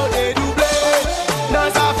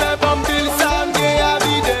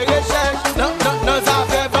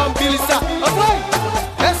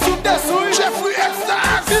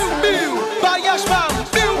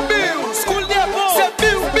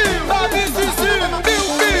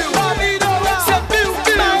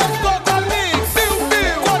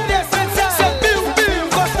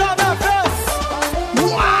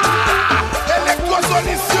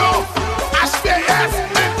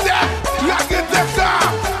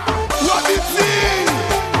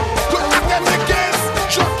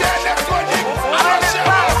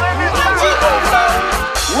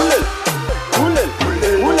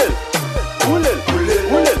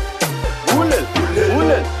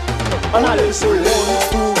 C'est 1,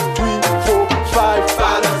 2, 3, 4, 5,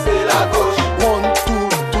 balancer la gauche. 1, 2,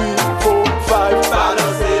 3, 4, 5,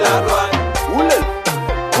 balancer la droite. Roulez,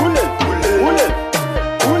 roulez, roulez,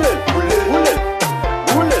 roulez, roulez,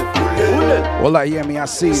 roulez, roulez. Well, yeah, me, I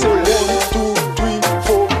see you. C'est 1, 2, 3,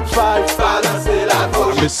 4, 5, balancer la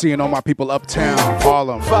gauche. I'm just seeing all my people uptown,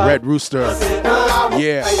 Harlem, Red Rooster.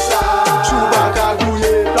 Yeah.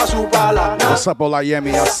 What's up,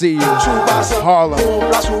 Olayemi? I see you. Harlem,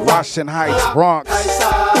 Washington Heights, Bronx.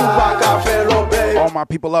 All my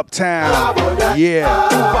people uptown. Yeah.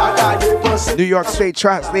 New York State,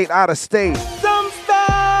 Tri-State, out of state. Some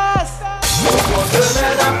stars.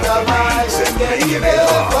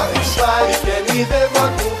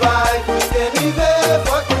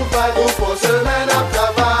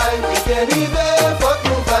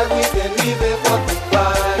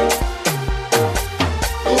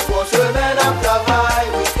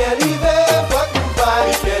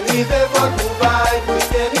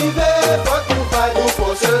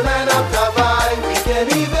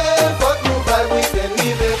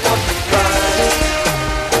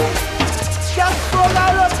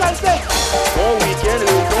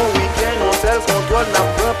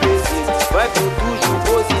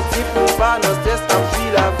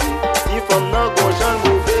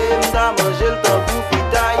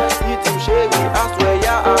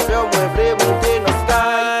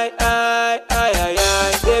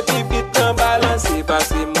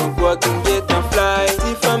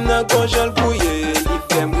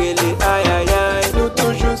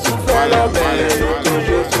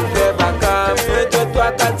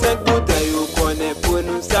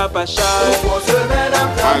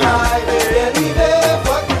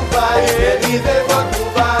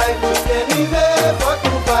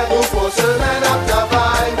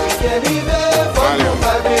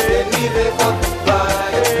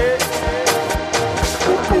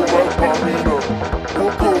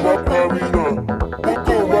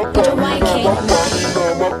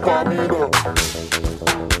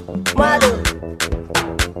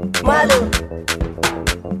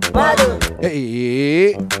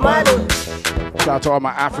 Hey. Shout out to all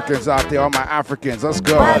my Africans out there, all my Africans. Let's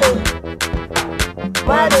go. You're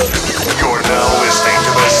now listening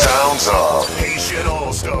to the sounds of Haitian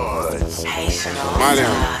All-Stars. Haitian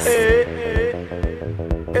All-Stars.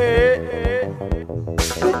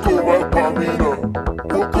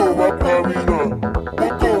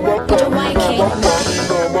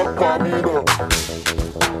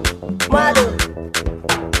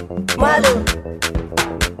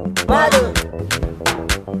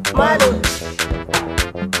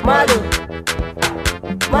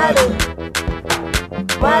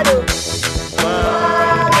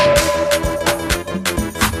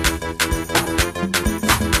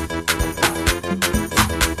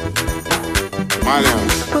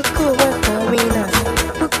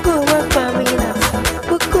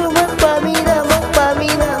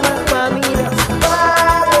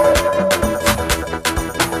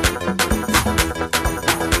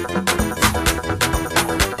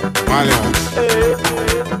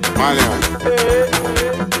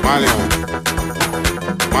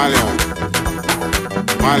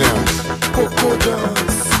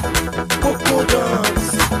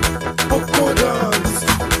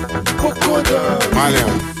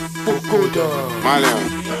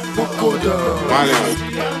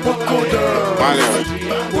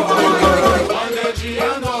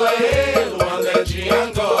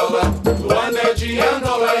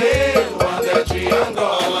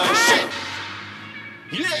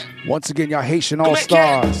 Once again, y'all Haitian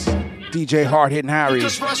All-Stars. DJ Hard Hitting Harry.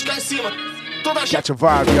 Got your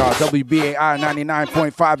vibe, y'all. WBAI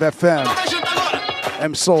 99.5 FM.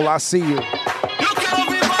 M Soul, I see you.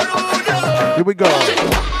 Here we go.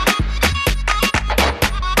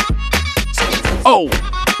 Oh!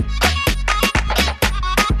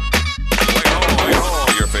 Play all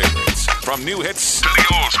your favorites. From new hits to the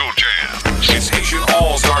old school jam. It's Haitian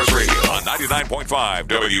All-Stars Radio on 99.5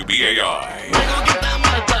 WBAI.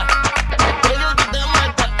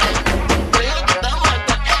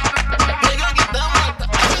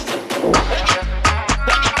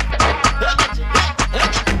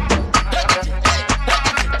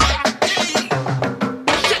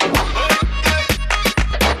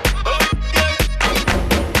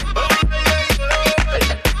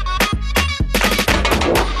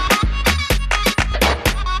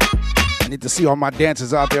 To see all my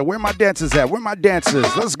dancers out there. Where my dancers at? Where my dancers?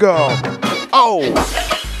 Let's go. Oh!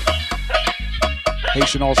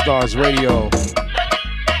 Haitian All-Stars Radio.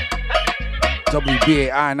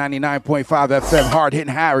 WBAI 99.5 FM. Hard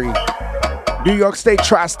Hitting Harry. New York State,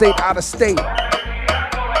 Tri-State, out of state.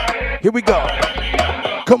 Here we go.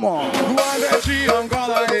 Come on.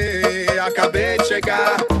 Acabei de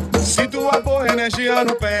chegar. Sinto a boa energia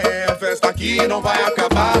no pé. A festa aqui não vai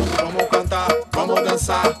acabar. Vamos cantar, vamos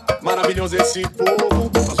dançar. Maravilhoso esse povo.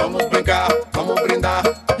 Nós vamos brincar, vamos brindar.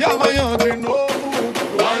 E amanhã de novo.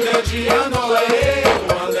 Luanda é de Angola,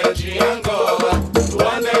 Luanda é de Angola.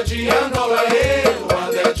 Luanda é de Angola,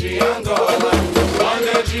 Luanda é de Angola.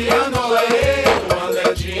 Luanda é de Angola, Luanda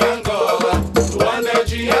é de Angola. Luanda é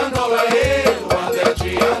de Angola, Luanda é de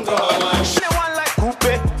Angola.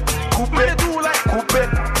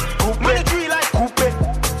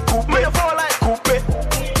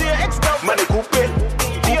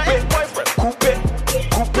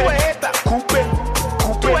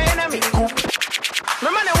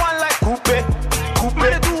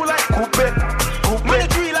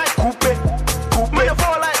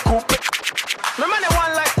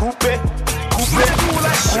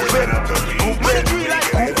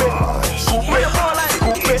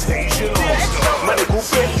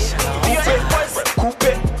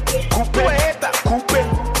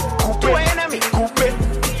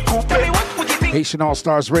 Haitian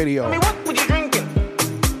All-Stars Radio. What would you drinking?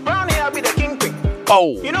 Brownie, I'll be the kingpin.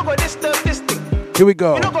 Oh. You know go disturb this thing. Here we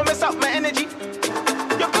go. You know go mess up my energy.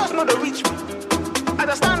 Your girls know to reach me. I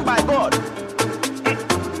just stand by God.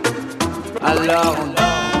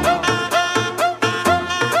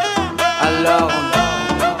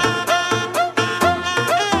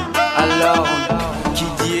 Alors, qui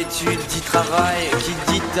dit études dit travail, qui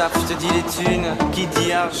dit taf te dit les thunes, qui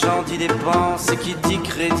dit argent dit dépenses, qui dit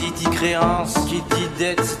crédit dit créance, qui dit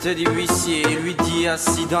dette te dit huissier, lui dit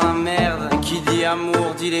assis dans la merde, qui dit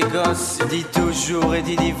amour dit les gosses, dit toujours et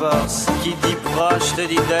dit divorce, qui dit proche te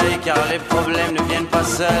dit deuil car les problèmes ne viennent pas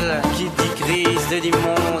seuls, qui dit crise te dit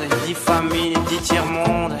monde, dit famine dit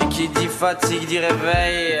tiers-monde, qui dit fatigue dit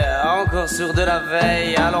réveil, encore sourd de la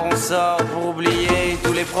veille, alors on sort pour oublier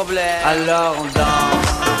tous les problèmes, alors on danse.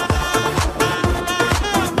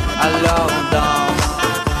 Alors on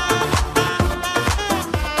danse,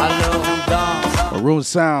 Maroon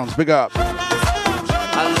Sounds, big up.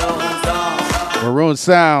 Maroon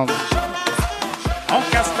Sounds.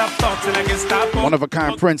 One of a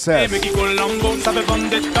kind princess.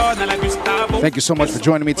 Thank you so much for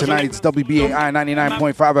joining me tonight. It's WBAI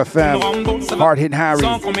 99.5 FM. Hard Hitting Harry.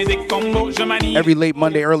 Every late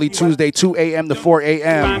Monday, early Tuesday, 2 a.m. to 4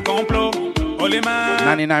 a.m.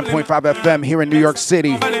 99.5 FM here in New York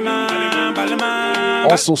City.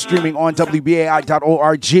 Also streaming on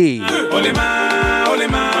WBAI.org.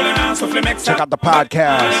 Check out the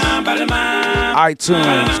podcast.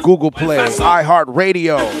 iTunes, Google Play,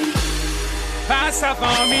 iHeartRadio. Passe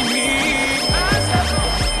avant minuit,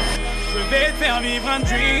 je vais te faire vivre un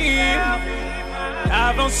dream.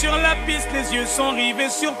 Avance sur la piste, les yeux sont rivés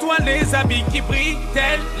sur toi, les habits qui brillent,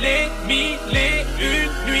 tels les mille et une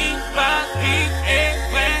nuits. Paris est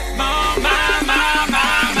vraiment ma.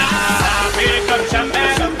 Ça fait comme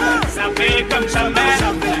jamais, ça fait comme jamais,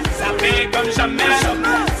 ça fait comme jamais,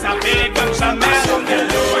 ça fait comme jamais.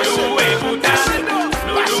 Loulou et Bouddha.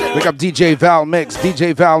 Look up DJ Val Mix,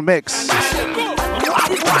 DJ Val Mix.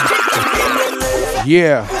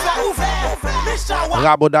 Yeah.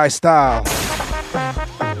 Rabodai style.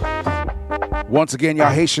 Once again,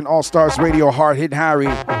 y'all Haitian All-Stars Radio, Hard Hitting Harry.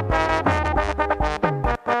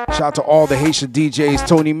 Shout out to all the Haitian DJs,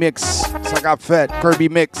 Tony Mix, Sagap Fett, Kirby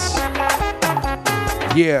Mix.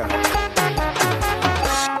 Yeah.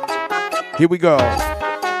 Here we go.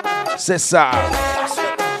 C'est ça.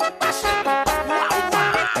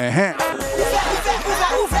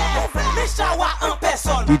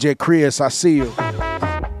 DJ Chris, I see you.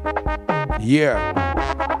 Yeah.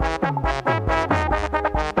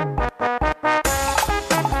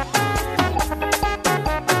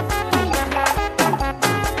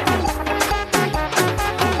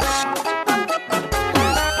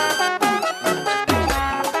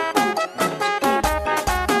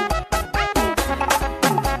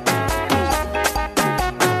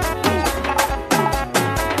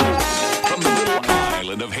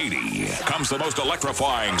 The most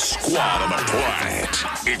electrifying squad on the planet.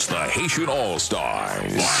 It's the Haitian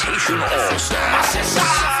All-Stars. Haitian All-Stars.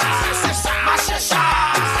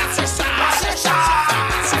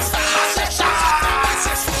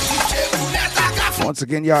 Once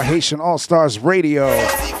again, y'all Haitian All-Stars Radio.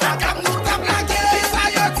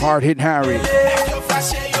 Hard Hitting Harry.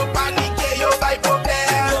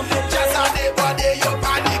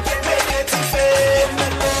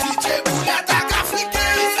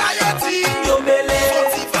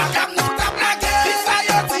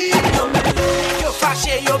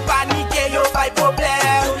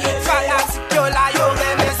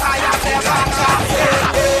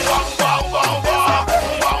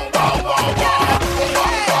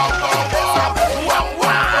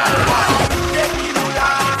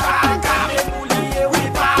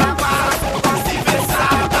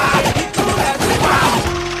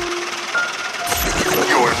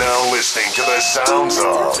 Sounds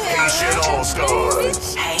of Haitian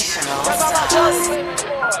All-Stars. Haitian All-Stars.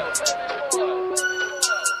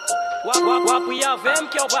 Wap ou y'avem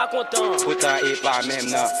qui pas content. Pourtant et pas même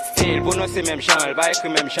non. Et il prononce même chant, il va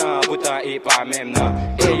écrire même chant. Pourtant et pas même non.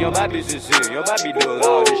 Et yon babi zuzu, yon babi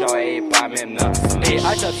dora, déjà et pas même non. Et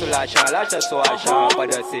achat sur l'achat sur achat, pas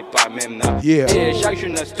de c'est pas même non. Yeah. Et chaque jour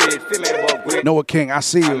dans street, fait mes bog. Noah King, I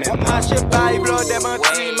see you. Marché pas, il bloque des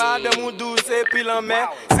mentis, madame ou douce et puis l'en met.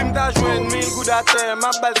 Si m'ta joint 1000 coups à terre,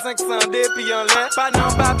 ma balle 500 depuis en l'air. Pas non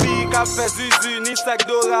babi, qu'a fait zuzu, ni sac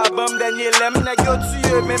dora, bam dernier lem. Nèg yo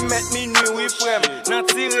tué, même mettre minuit, oui frère. N'en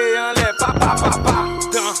tirer en l'air, papa.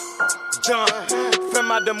 Fais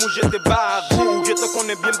madame ou j'étais bavou. Je te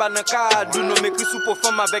connais bien, pas dans cadre. Nous m'écris sous pour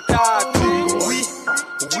femme avec tatou. Oui.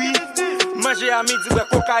 Manger à midi de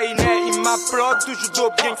cocaïne. Il m'applaud toujours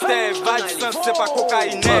dope gangster. Vibe c'est pas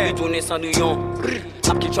cocaïne. Mabi tourner sans douillon.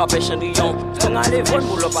 Ap qui trappe chandouillon. On a les vols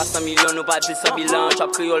pour le pas 100 millions. Nous pas 10 bilan.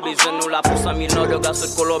 Chap créole besoin nous là pour 100 millions. Le gars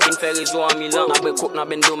saute colobine fait réseau en Milan. N'a pas coke, n'a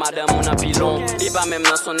bendo madame, on a pilon. Et pas même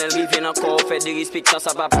dans son elle rive encore. Fait des respects quand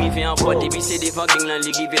ça va priver encore. DBC devant gang dans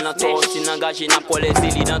ligue rive dans tort. Si n'engagé n'a pas les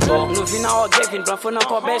élites dans tort. Nous vin à orgueil, vin plan fon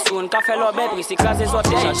encore baisse. On café l'obé, pris c'est crasé sur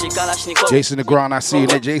terre. Chercher Kalachnikov. Jason the Ground, I see you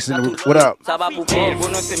there. Jason, what up? Ça va pour elle, vous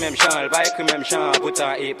non c'est même chant, elle va écrire même chant,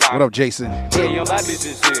 pourtant et pas. What up, Jason? Et yon babi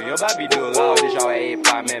zuzu, yon babi dora, déjà et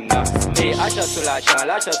pas même non. Et achat sur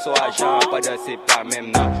l'achat sur achat, pas de c'est pas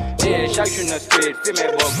même non. Et chaque jour dans street, fait mes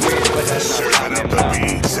bons bruits, pas de c'est pas même non.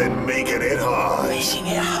 Beats and making it hot. Making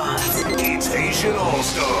it hot. It's Haitian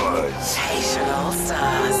All-Stars. Haitian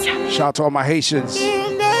All-Stars. Shout out to all my Haitians.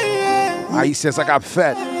 He says I got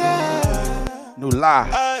fat. Nou la.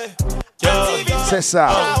 C'est ça.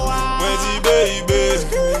 Moi dis baby,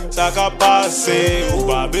 ça qu'a passé, ou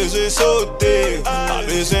pas besoin sauter, pas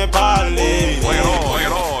besoin parler.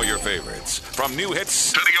 Playing all your favorites. From new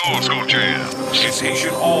hits to the old school jams. It's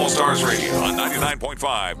Haitian All Stars Radio on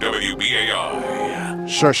 99.5 WBAI.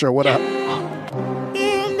 Sure, what up?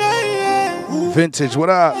 Vintage, what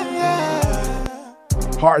up?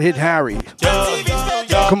 Hard Hit Harry.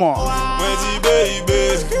 Come on.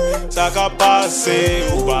 Ça qu'a passé,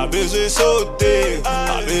 ou pas besoin sauter,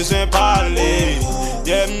 pas besoin parler.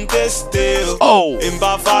 J'aime tester,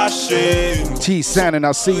 m'pas fâché. T-San and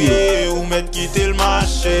I see you. Ou mettre quitter le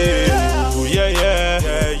marché. Oh yeah, yeah,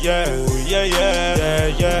 yeah, oh yeah, yeah,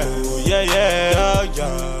 yeah, oh yeah, yeah,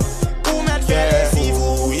 yeah. Ou mettre félicite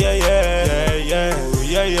vous. Oh yeah, yeah, yeah, oh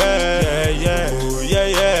yeah, yeah, yeah, oh yeah,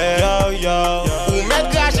 yeah, yeah. Ou mettre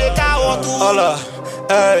cracher carotte. Hola,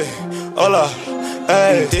 hey, hola.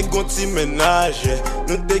 Hey, t'es gonti ménage,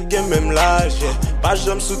 nous t'es gen même l'âge. Pas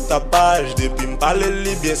j'aime sous ta page, depuis m'parle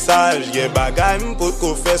li bien sage. Y'a bagay m'pot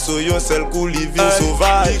ko fè so yon sel kou li vil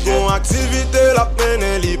sauvage. Li gon activité la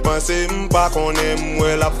peine, li pense m'pa konnen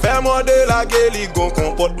mwen. La fè moi de la gueule, li gon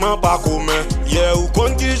comportement pas commun. Yeah, ou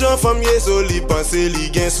kon ki j'en femme ye so li pense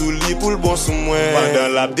li gen sou li pou l'bon sou mwen.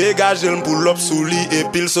 Pendant la dégage m'pou l'op sou li et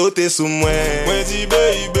puis sauter sou mwen. Mwen di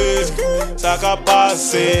baby, ça qu'a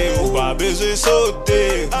passé, ou pas besoin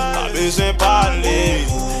sauter, pas besoin parler.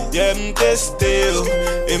 J'aime tester,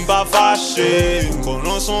 m'pas fâché.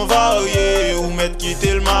 M'konon son varié, ou mettre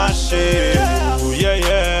quitter le marché. Oh yeah,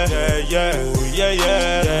 yeah, yeah, oh yeah,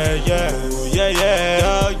 yeah, yeah, oh yeah, yeah,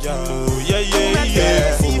 yeah, oh yeah, yeah,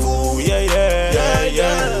 yeah, oh yeah, yeah,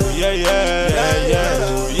 yeah, oh yeah, yeah, yeah,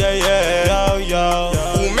 oh yeah, yeah, yeah.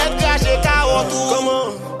 Ou mettre cracher carotte, come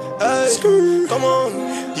on, hey, come on.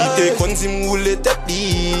 Ite kon si m'roule tête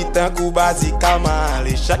li, tan kou basi kamal.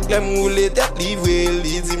 Et chaque lè m'roule tête li vre,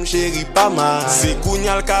 li di m'chéri pas mal. C'est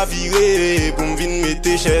kounyal ka vire, pou m'vin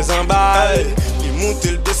mette chaises en balle. Li monte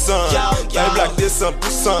le descend, la black descend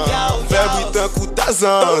poussant. Fè bruit tan kou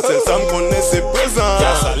tazan, celle ça m'konne c'est présent.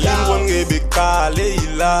 Saline bon Rebecca, le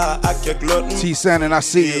ila, a kek lot T-San and I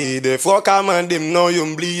see you. Des fois ka mande m'non yo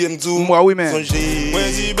m'bliye m'dou. Moi oui man. Mwen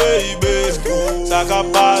di baby, ça ka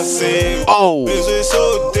passe. Oh. Besoin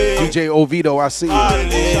sauter. DJ Oviedo, I see you.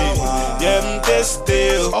 J'aime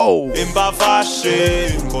tester, m'pas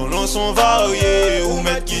fâché. M'konon son varié, ou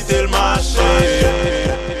mettre quitter le marché.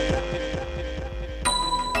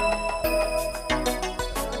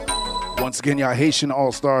 Once again, y'all, Haitian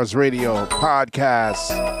All Stars Radio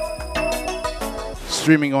podcast.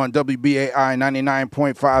 Streaming on WBAI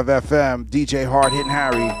 99.5 FM, DJ Hard Hit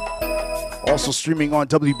Harry. Also streaming on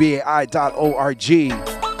WBAI.org.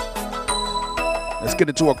 Let's get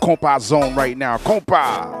into a compa zone right now.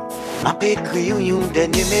 Compa! M'a écrit un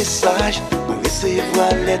dernier message. Pour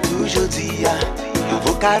recevoir l'aide aujourd'hui.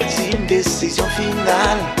 Avocat dit une décision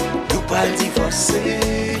finale. Nous pas le divorcer.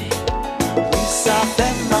 Oui, ça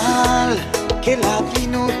fait mal. Que la vie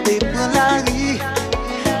nous déprend la vie.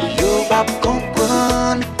 Yo pas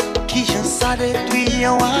comprendre. Qui j'en ça détruit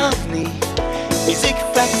un avenir. Musique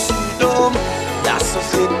fait sous l'homme. La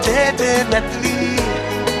société de mettre vie.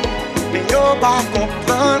 Mais yo pas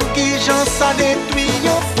comprendre qui j'en ça détruit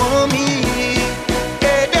yon famille.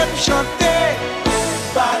 Et de chanter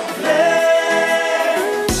pas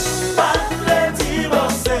de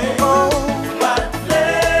divorcer. Oh, pas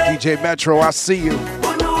de DJ Metro, I see you.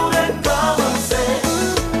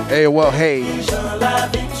 Hey, well, hey.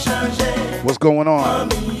 What's going on?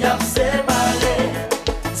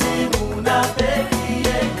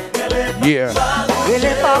 Yeah.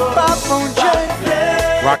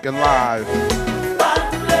 Rockin' live.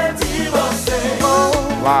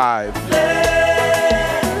 Live.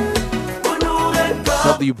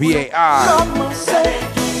 WBAI.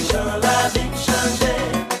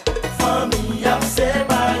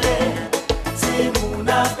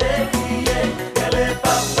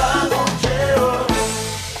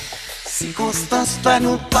 Circonstance pas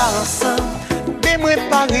nous pas ensemble, mais moi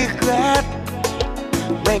pas regret.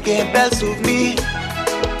 Moi j'ai un bel souvenir.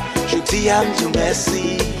 Je dis à Dieu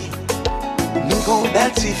merci. Nous avons une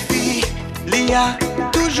belle petite fille, Lia,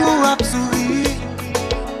 toujours à sourire.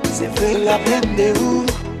 C'est vrai la peine de où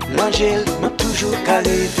l'angèle m'a toujours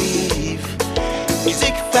calé vivre.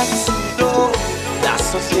 Musique fait sous l'eau, la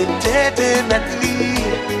société de mettre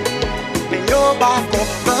libre. Mais yo pas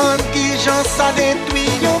comprendre qui j'en ça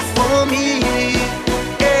détruit yon famille.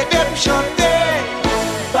 Et de chanter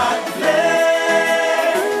pas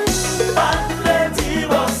de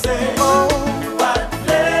divorcer. Oh, pas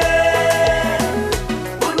de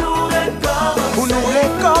pour nous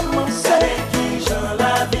recommencer. Qui j'en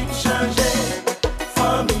la vie changer.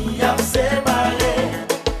 Famille a séparé.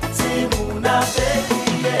 Si vous n'avez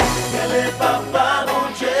crié.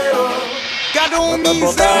 don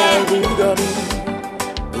misè.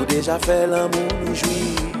 Nous déjà fait l'amour, nous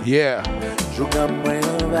jouir. Yeah. Jou comme moi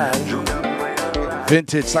envahi.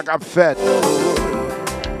 Vintage, ça cap fait.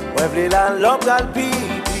 Moi v'lais la lampe dans le pipi.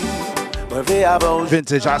 Moi v'lais avant.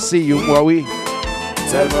 Vintage, I see you, moi oui.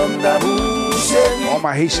 Tellement d'amour, chérie. All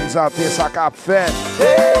my Haitians out there, ça cap fait.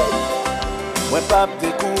 Hey. Moi pas me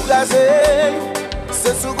décourager.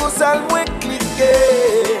 C'est sous gros sale moi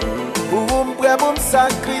cliquer. Pour me prêt pour me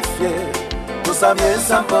sacrifier. Tout ça vient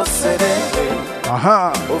sans posséder.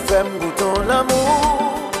 Aha. Au fait bouton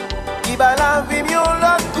l'amour. Qui va la vie mieux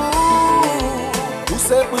l'autre coup. Tous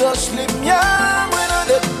ces branches les miens, moi dans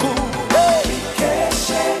des coups.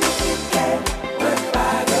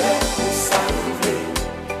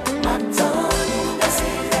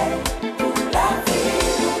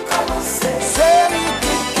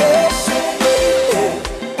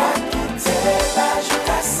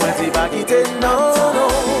 Non, non.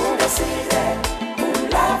 Pour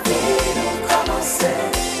la vie nous commencer.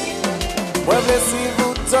 Moi je suis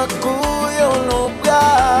vous tant couillon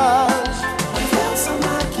l'ombrage. On fait son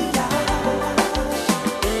maquillage.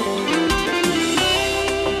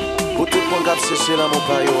 Pour tout le monde qui a cherché dans mon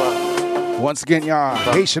payoua. Once again, y'all,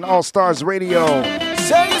 Haitian All Stars Radio,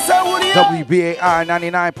 WBAI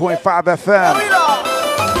 99.5 FM.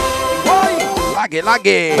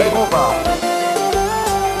 Lague.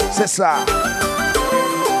 C'est ça.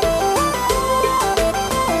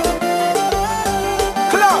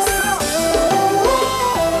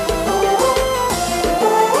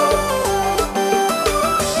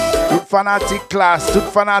 Toute fanatique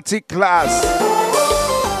classe.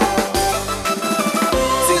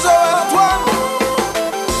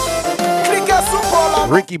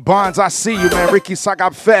 Ricky Barnes, I see you, man. Ricky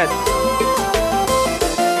Sagab Fed.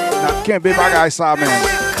 Now, can't be my guy, side,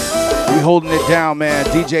 man. We holding it down, man.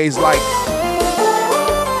 DJs like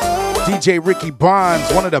DJ Ricky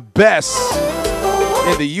Barnes, one of the best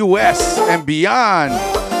in the US and beyond.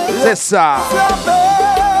 C'est ça.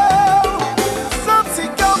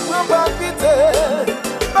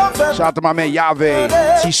 Shout out to my man Yave,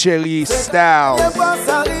 T-Sherry Styles.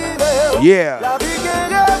 Yeah.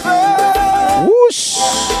 Whoosh.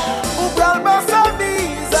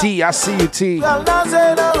 T, I see you, T.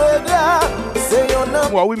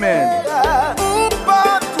 What we man?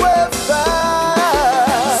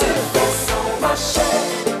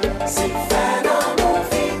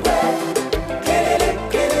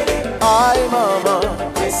 Ay, mama.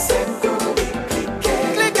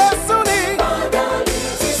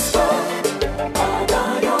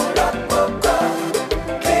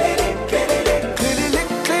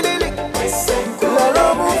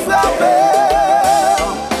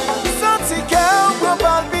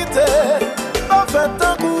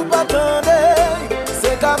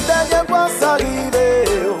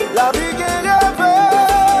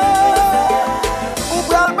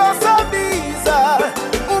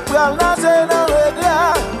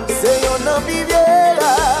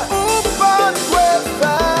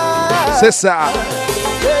 C'est ça.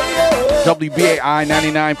 WBAI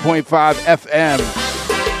 99.5 FM.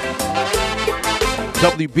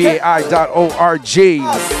 WBAI.org.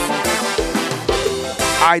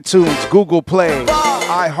 iTunes, Google Play,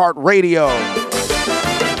 iHeartRadio.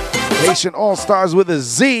 Haitian All Stars with a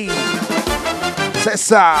Z. C'est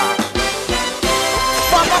ça.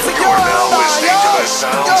 You're now listening to the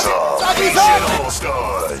sounds of Haitian All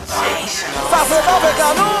Stars. Ça c'est pas avec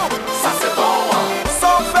nous. Ça c'est bon.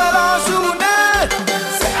 Sans faire la journée.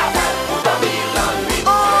 C'est avec pour dormir la nuit. Oh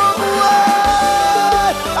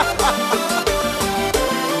ouais.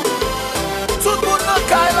 Tout le monde dans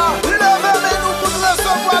caille là. Levez-nous pour nous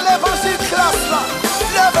recevoir l'évangile classe là.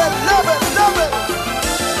 Levez.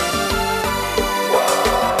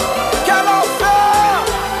 Quel enfer.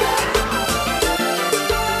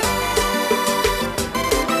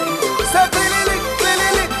 C'est clinique.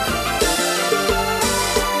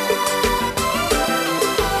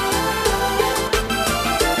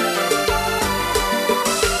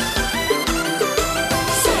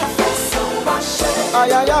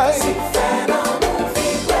 Aïe aïe aïe.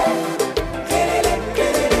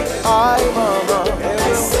 Aïe maman.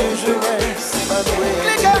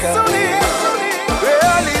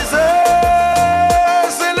 Réaliser,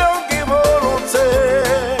 c'est l'homme qui volonté.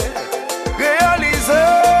 Réaliser,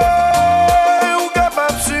 ou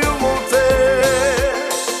capable surmonter.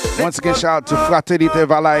 Once again, shout out to Fraternité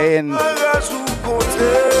Valaen,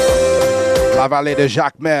 la vallée de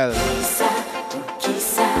Jacmel.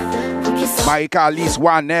 Maïka Alice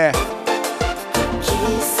Wane.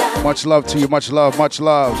 Much love to you, much love.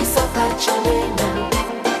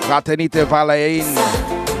 Fraternité Valaen.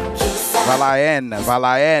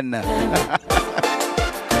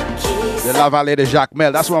 The La Vallée de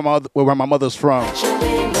Jacmel. That's where my mother's from.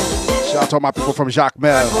 Shout out to all my people from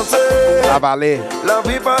Jacmel. La Vallée. La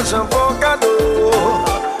vie pas jambon cadeau.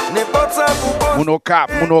 N'importe ça pour Moun au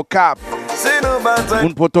cap. C'est nos batailles.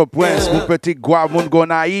 Moun Port-au-Prince, moun Petit Gua, moun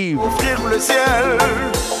Gonaïve. Offrir le ciel.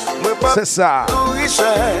 C'est ça.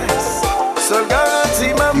 Richesse. Seul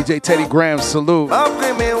garantie ma. DJ Teddy Graham, salute.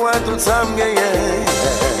 Après mes ouais tout ça me gagne.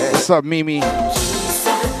 What's up, Mimi?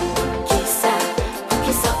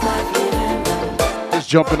 Just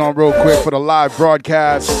jumping on real quick for the live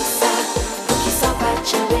broadcast.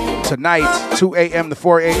 Tonight, 2 a.m. to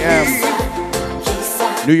 4 a.m.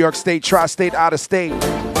 New York State, Tri-State, out of state.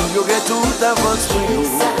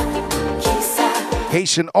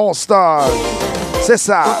 Haitian All-Stars. C'est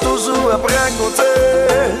ça. Toujours après raconter.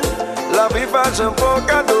 La vie pas jambon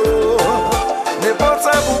cadeau. N'importe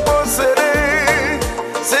ça pour posséder.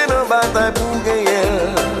 C'est nos batailles pour gagner.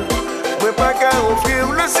 Moi pas qu'à offrir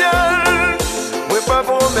le ciel. Moi pas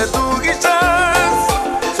promettre tout richesse.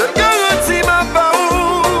 Seul garantie ma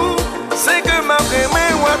parole. C'est que ma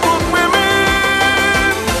prémée ou à tout prémée.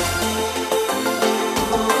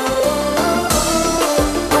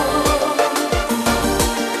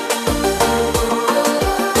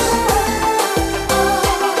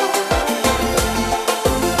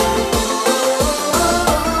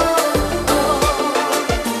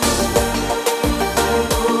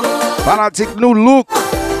 Fanatic New Look.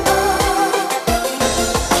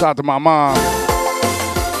 Shout out to my mom.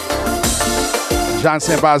 John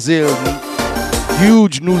St. Basile.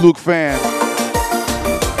 Huge New Look fan.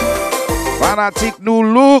 Fanatic New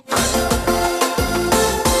Look.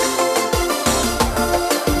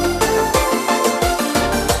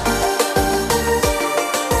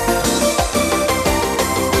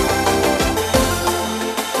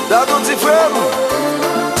 David petit frère.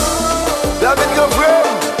 David grand frère.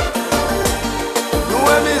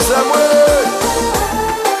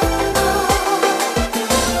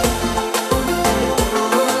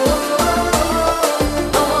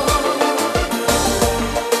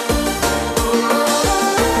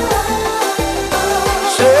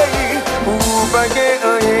 Chérie, pour pas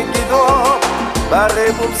rien qui doit parler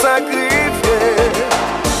pour me sacrifier.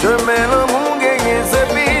 Je mets le monde gagner ses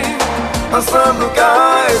billes, ensemble qu'à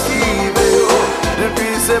esquiver.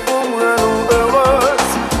 Depuis c'est pour moi nous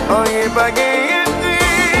heureuse, rien pas gagner.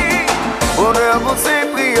 Bonheur pour ses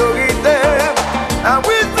priorités. Ah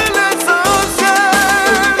oui, c'est l'essentiel.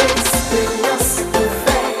 Expérience de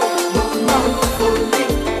fait, moment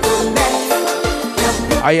folie,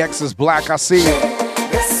 honnête. IX is black, I see it.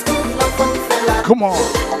 Come on.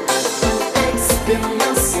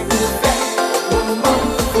 Expérience de fait,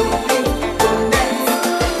 moment folie, honnête.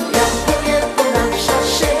 Y'a rien pour la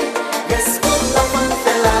chercher. Qu'est-ce qu'on a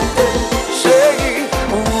fait la tête? Chérie,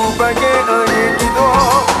 pour pas rien qui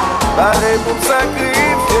doit. Parler pour me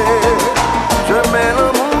sacrifier. Je mets le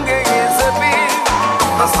monde gagner ses billes.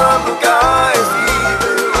 Ensemble qu'à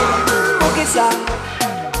esquiver. Pour que ça,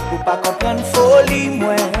 pour pas comprendre folie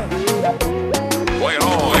moi. Playing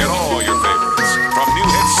all your favorites. From new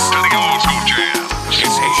hits to the old school jam.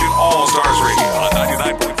 It's Haitian All Stars Radio on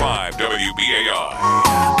 99.5 WBAI.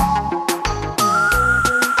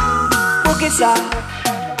 Pour que ça,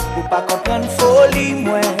 pour pas comprendre folie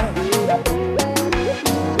moi.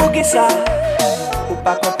 Pour que ça, pour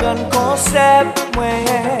pas comprendre concept moi.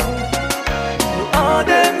 Nous en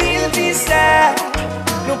 2017,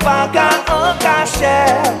 nous pas qu'à en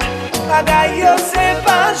cachette. Bagay yo c'est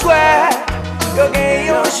pas jouer. Yo gen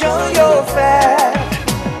yo chan yo fait.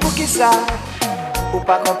 Pour qui ça, pour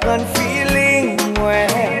pas comprendre feeling moi.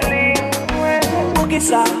 Pour qui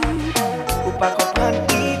ça, pour pas comprendre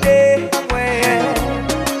idée moi.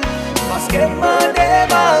 Parce que m'a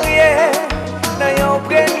démarré. Dans yon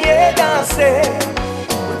premier dansé,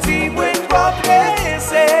 ou ti mwen trop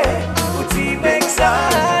pressé, ou ti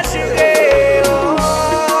m'exagéré.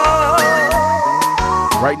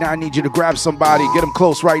 Right now, I need you to grab somebody, get them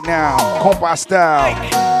close right now, compa style.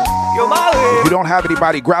 If you don't have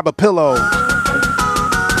anybody, grab a pillow.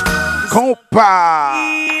 Compa.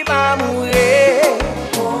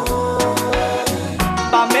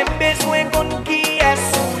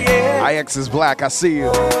 IX is black, I see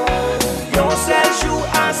you. Yon sel jou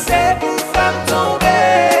ase pou fam tombe.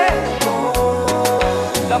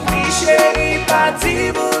 La pri chéri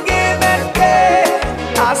pati pou gen menke.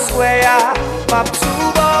 Aswe ya, map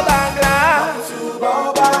sou bon bagla.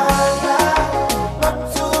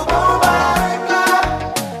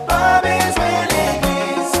 Pa bezwen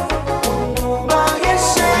l'eglis, pou marye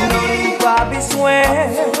chéri. Pa bezwen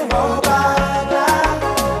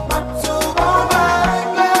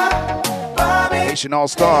Haitian All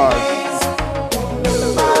Stars.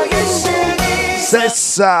 Mariye chéri. C'est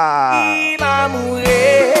ça. Il m'a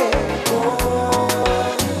mouré.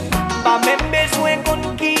 Pas même besoin qu'on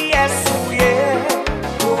qui est souillé.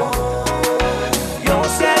 Yon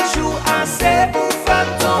seul jour assez pour faire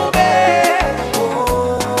tomber.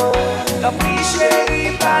 La pluie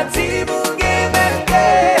chérie pas dit pour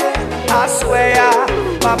gagner. I swear,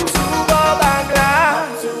 ma tout bon bagla.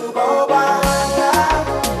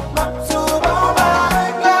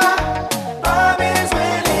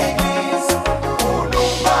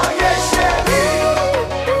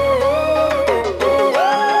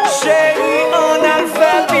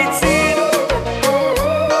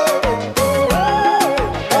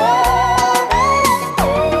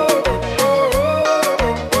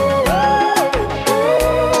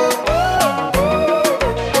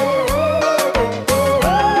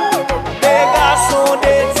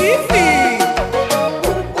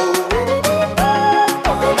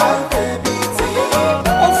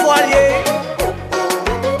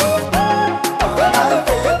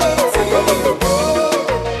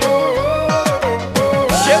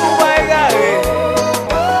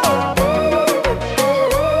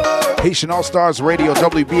 Haitian All Stars Radio,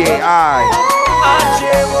 WBAI.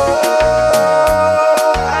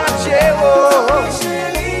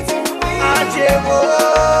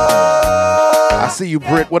 I see you,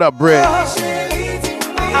 Britt. What up, Britt?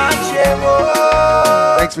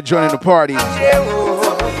 Thanks for joining the party.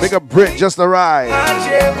 Big up, Britt. Just arrived.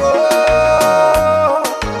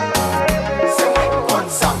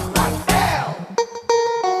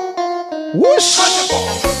 Whoosh!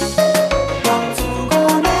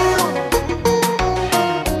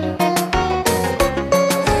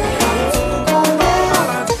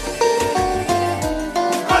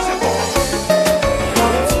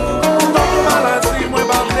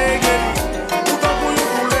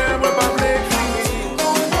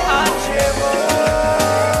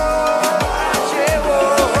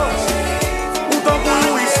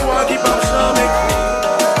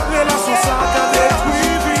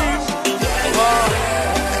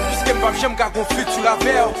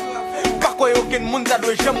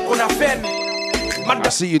 I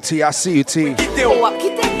see you, T. I see you, T.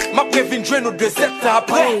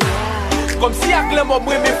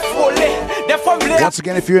 Once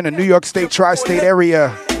again, if you're in the New York State tri-state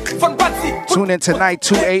area, tune in tonight,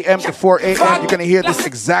 2 a.m. to 4 a.m. You're going to hear this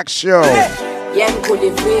exact show.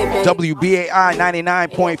 WBAI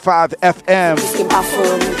 99.5 FM.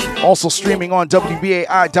 Also streaming on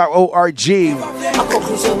WBAI.org.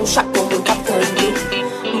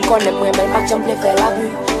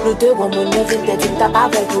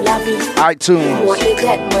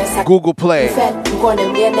 iTunes, Google Play,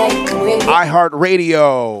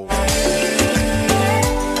 iHeartRadio.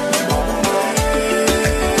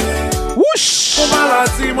 Whoosh!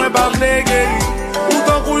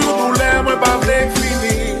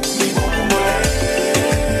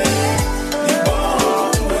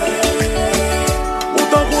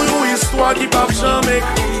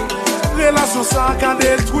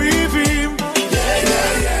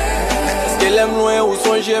 Est-ce qu'elle aime loin ou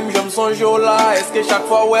son j'aime son jour là? Est-ce que chaque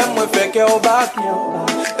fois ouais moi fait qu'elle au bac?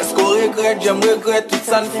 Est-ce qu'on regrette, j'aime regrette tout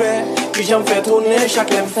ça ne fait? Puis j'aime faire tourner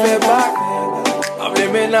chaque aime fait bac. Avec les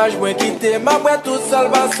ménages moi quitter ma boîte toute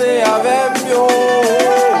seule passée avec yo.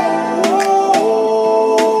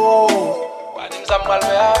 Ça me mal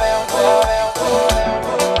faire avec.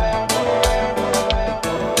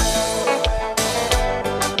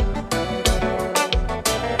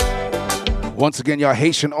 Once again, y'all,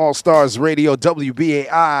 Haitian All Stars Radio,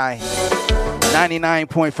 WBAI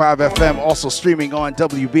 99.5 FM, also streaming on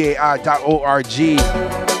WBAI.org.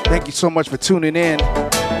 Thank you so much for tuning in.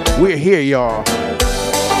 We're here, y'all.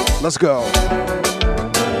 Let's go.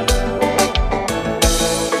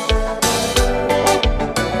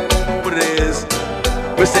 What it is,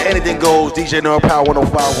 Mr. Anything Goes, DJ Neural Power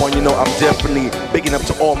 105.1. You know, I'm definitely bigging up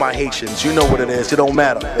to all my Haitians. You know what it is, it don't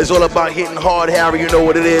matter. It's all about hitting hard, Harry. You know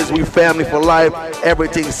what it is. We family for life.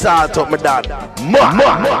 Everything side top my dad.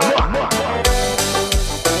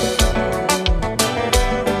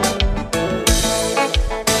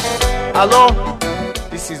 Hello,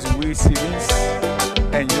 this is Will Simmons,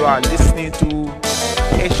 and you are listening to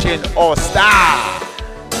Haitian All Star.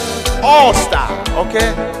 All Star,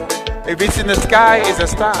 okay? If it's in the sky, it's a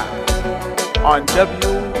star. On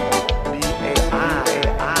WBAI,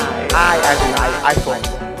 I as in iPhone,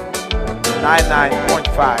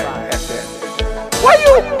 99.5 FM. Why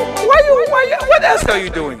you, what else are you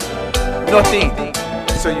doing? Nothing.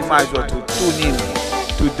 So you might as well to tune in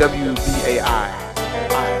to WBAI,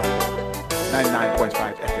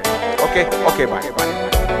 99.5 FM. Okay, bye.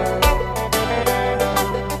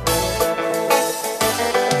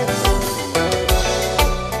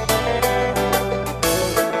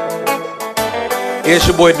 It's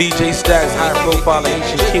your boy DJ Stacks, high profile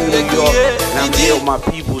Haitian King of New York, and I'm here with my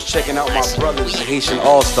peoples checking out my brothers, the Haitian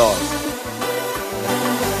All Stars.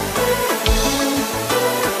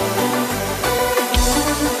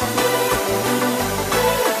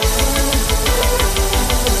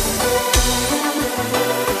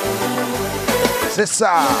 C'est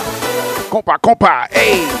ça. Compa,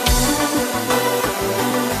 hey.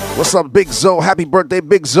 What's up, Big Zo? Happy birthday,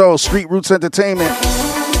 Big Zo. Street Roots Entertainment.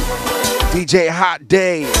 DJ Hot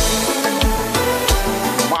Day.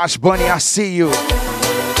 Marsh Bunny, I see you.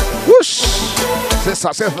 Whoosh. C'est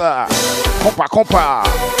ça. Compa.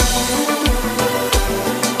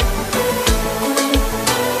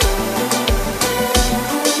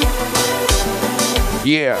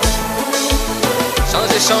 Yeah.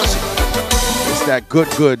 Change. It's that good.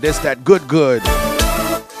 It's that good.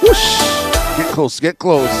 Whoosh. Get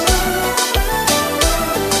close.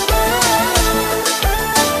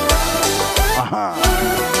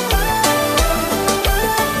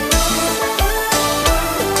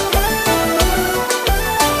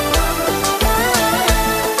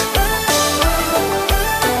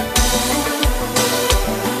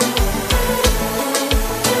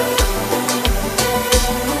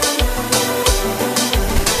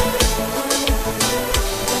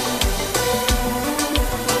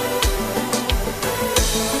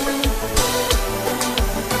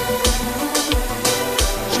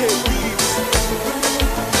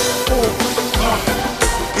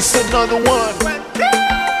 Another one.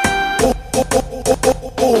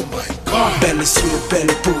 Oh my God. Belle yeux,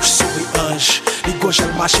 belle bouche, souris ange. Les gauches,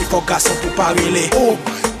 elle marche, faut garçon pour pas rêler. Oh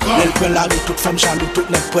my God. Elle prend la rue, toute femme jaloux, toute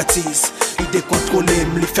net prétise. Il décontrôle,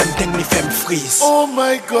 les femmes dingue, les femmes freeze. Oh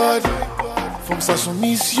my God. Femme ça son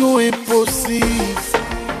mission impossible.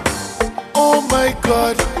 Oh my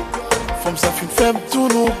God. Femme ça fait une femme tout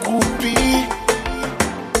nos groupies.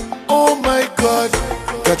 Oh my God.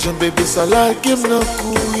 Catch un bébé salade, game nan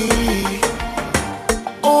koui.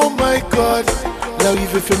 Oh my God,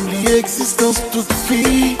 l'arrivée family existence toute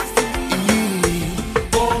fille.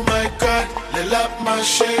 Oh my God, les laps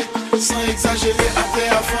marché, sans exagérer, après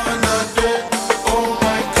avant à deux. Oh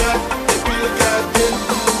my God, depuis le gardien,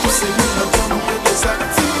 tous ces mille entendent me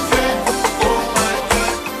désactiver. Oh my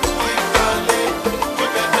God, qui parlait, qui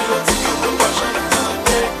belle mélodie, on ne pas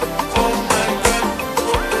chanter. Oh my God,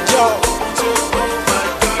 yo.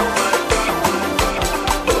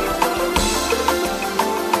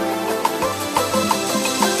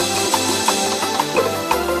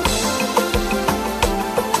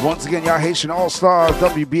 Once again, y'all Haitian All-Stars,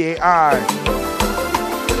 WBAI,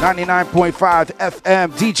 99.5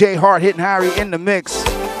 FM, DJ Hard Hitting Harry in the mix.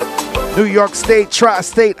 New York State,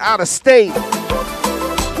 Tri-State, out of state.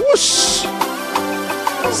 Whoosh!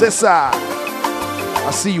 C'est ça.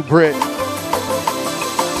 I see you, Britt.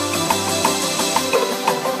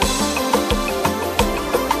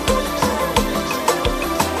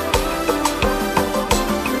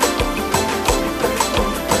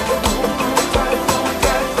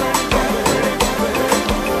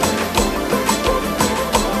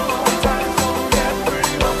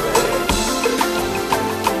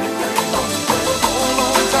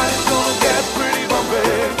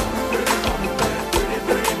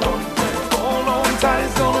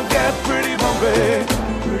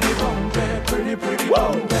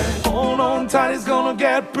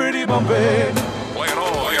 Playing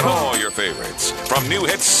all your favorites. From new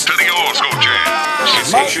hits to the old school jams.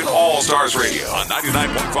 It's Haitian All-Stars Radio on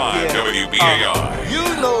 99.5 WBAI. You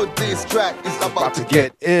know this track is about to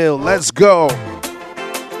get ill. Let's go.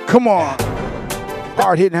 Come on.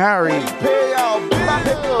 Hard Hitting Harry.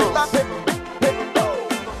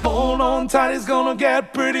 Hold on tight, it's gonna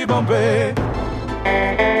get pretty bumpy.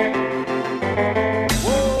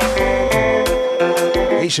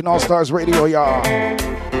 Haitian All-Stars Radio, y'all.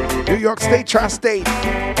 New York State, Tri-State.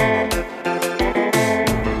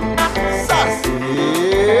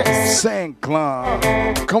 Saint Club.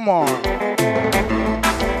 Come on.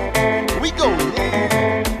 We go.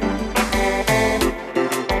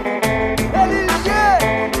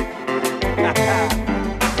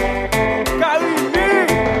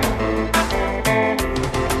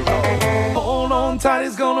 Hold on tight,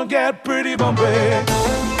 it's gonna get pretty bumpy.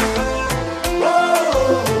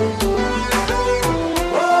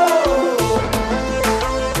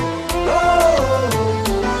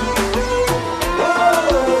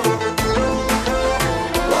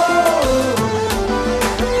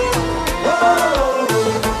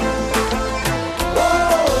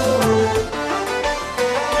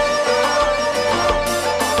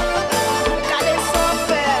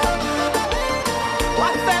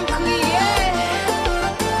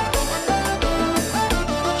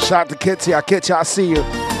 Shout out to Kitty. I see you.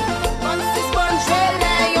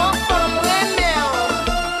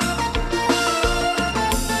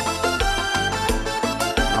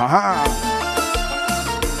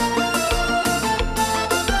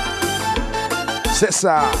 C'est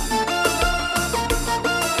ça.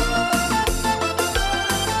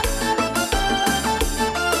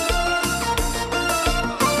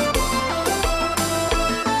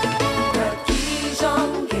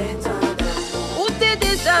 Ou t'es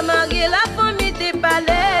déjà marié, la famille t'es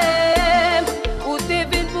palais. Ou t'es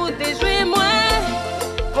venu pour te jouer moins.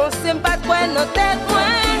 Pensez pas de quoi non t'es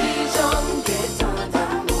moins.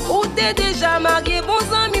 Ou t'es déjà marié,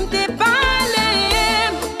 bons amis t'es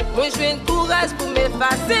palais. Moi je un courage pour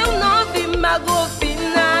m'effacer. Ou non, vie ma go fin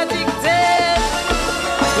addictée.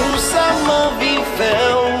 Tout ça m'a vie fait.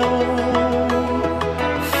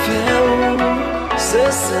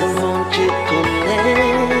 C'est seulement que connais.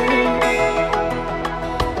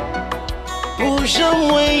 Pour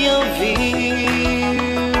jamais en vie.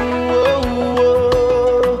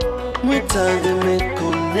 Moi t'as de me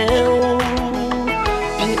connaître.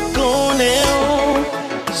 Puis connaître.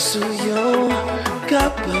 Soyons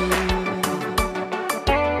capables.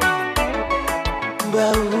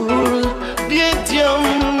 Baoul, bien diam.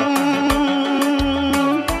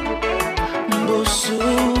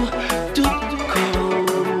 Bossou, tout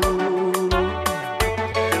corps.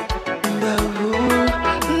 Baoul,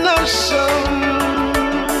 la chambre.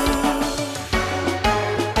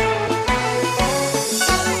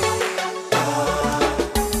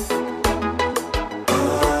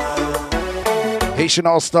 Haitian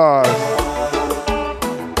All Stars.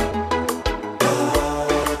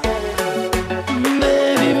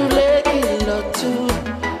 Baby, m'lè ki lò tout.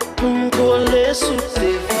 Pou m'kole sou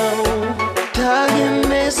te faou. Ta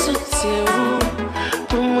remè sou te ou.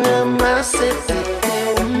 Pou m'ramase te te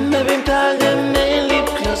ou. Baby, m'ta remè lip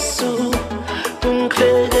glosou. Pou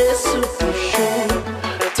m'klere sou bouchou.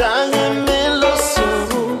 Ta remè lò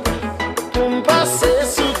sou. Pou m'pase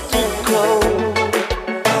sou tout kou.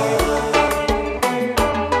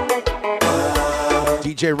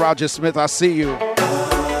 DJ Roger Smith, I see you.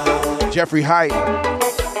 Jeffrey Height.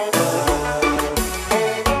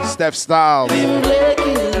 Steph Styles. M'lè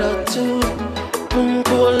ki lò tout. Pou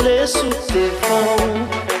m'kole sou te faou.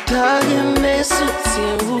 Ta remè sou te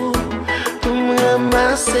ou. Pou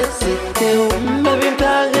m'ramase te te ou. Baby,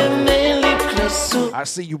 m'ta remè lip glosou. I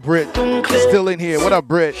see you, Britt. Still in here. What up,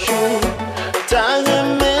 Britt? Ta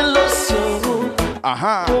remè lò sou.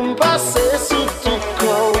 Pou m'pase sou tout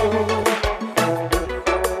kou.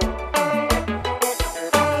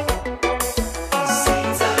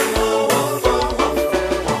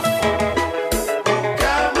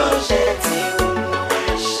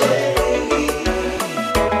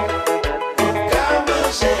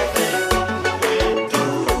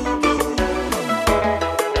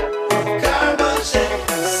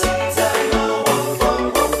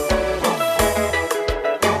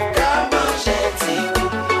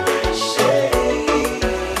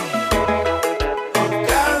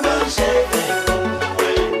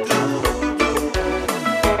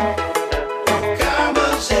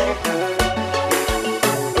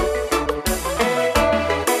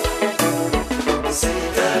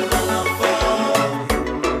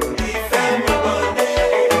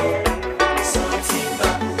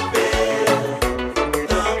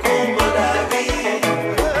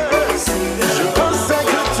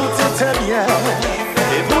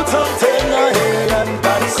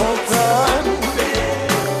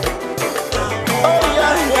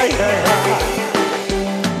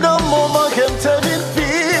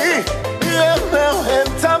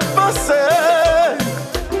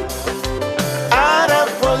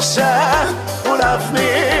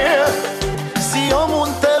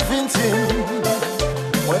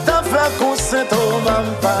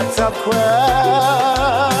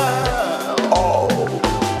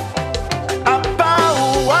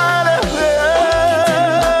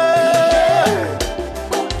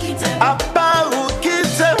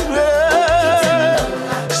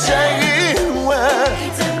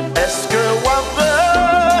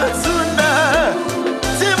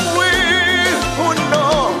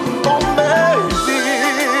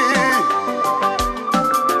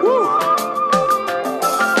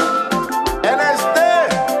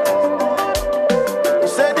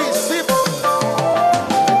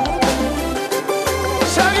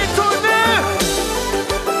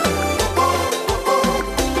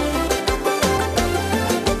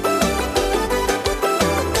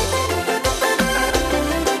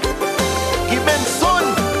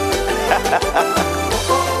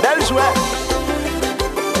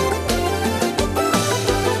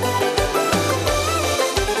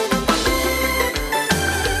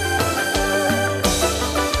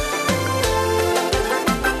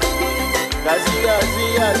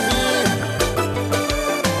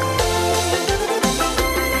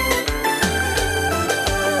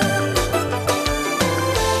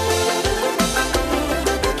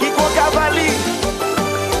 Kiko Cavalli,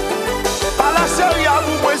 pas la série à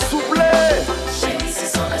vous, moi souple. Chérie, si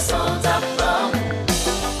son son d'abord,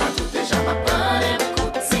 pas tout déjà ma panne,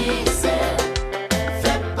 coutise.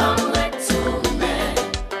 Fais pas me retourner,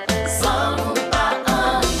 sans pas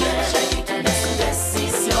en guerre. Chérie, tu laisses une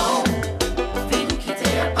décision, vie nous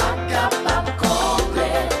quitter, pas capable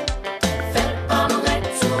combler. Fais pas me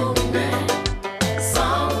retourner,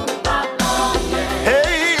 sans pas en guerre.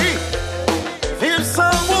 Hey, vivre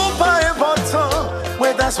sans vous pas important,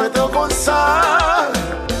 ouais, t'as souhaité comme ça.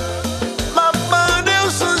 Ma demandé au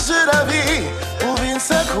changer la vie, pour venir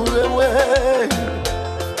s'accouler, ouais.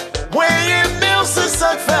 Moi, aimer, c'est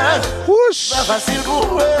ça que fait. Whoosh. Pas facile pour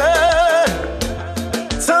ouais.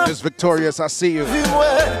 Miss Victorious, I see you.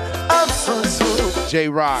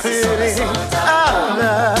 J-Rock. Déjà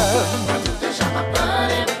ma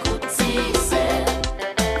panne, coutise.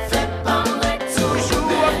 Fais pas me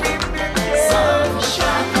retourner, sans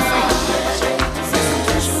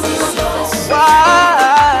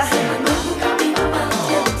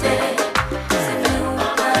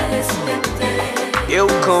Eu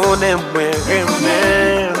connais moi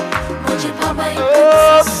remède.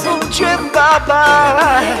 Oh, mon Dieu, papa.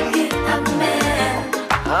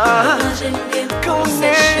 Ah,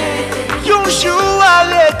 connais, un jour à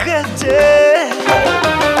regretter.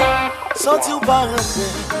 Senti ou pas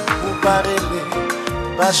rentrer, ou pas rêver,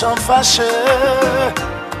 pas j'en fâche.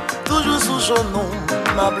 Toujours sous genou,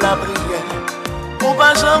 ma bla prière. Ou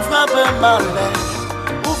pas j'en frappe mal,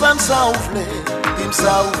 ou femme ça ouvre, dim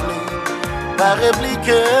ça ouvre. Pas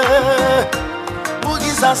répliquer, pour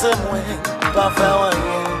qui ça c'est moi, pas faire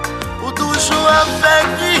rien. Ou toujours avec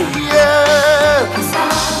crier.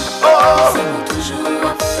 Oh, c'est moi toujours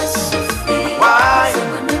à faire souffrir. Why? C'est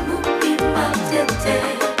moi-même ou qui m'a traité.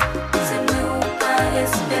 C'est moi ou pas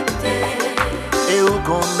respecté. Et où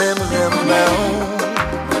qu'on aime remède.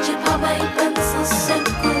 Moi j'ai pas bail peine sans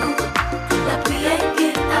secours. La prière qui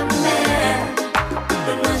amène.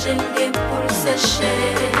 Le linge est pour le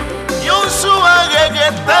sécher. Yon sou a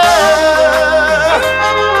regretter.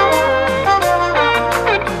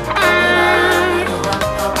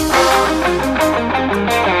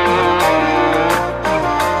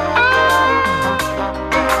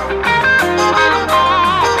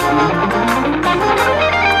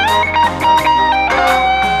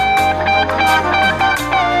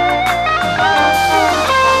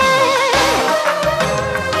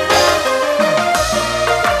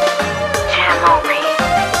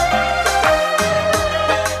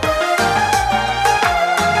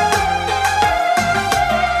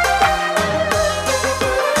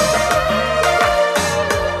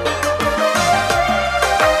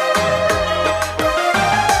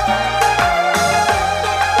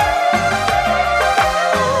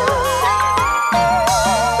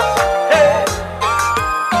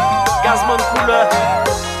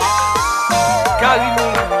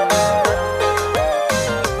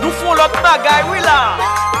 Bagay, oui là.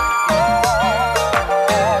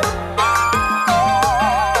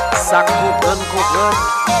 Ça comprend.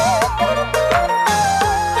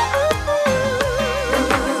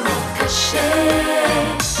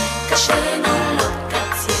 Caché dans l'autre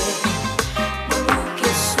quartier. Maman qui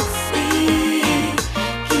souffrit,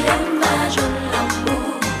 qui aime ma jeune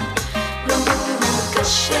l'amour. L'amour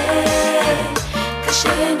caché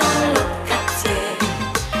dans l'autre quartier.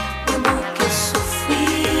 Maman qui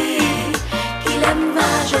souffrit, qui aime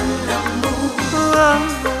ma jeune l'amour.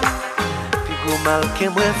 Puis go mal que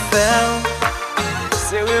moi faire.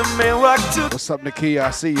 C'est me wak tout. What's up, Nakia?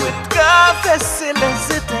 I see you. Café c'est les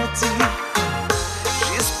états-unis.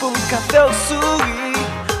 Juste pour me faire sourire.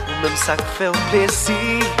 Ou même ça fait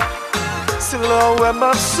plaisir. C'est là où elle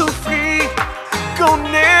m'a souffri. Qu'on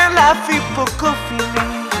est la vie pour qu'on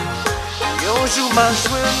finisse. Un jour m'a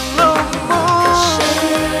joué l'amour.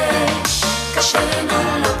 Caché dans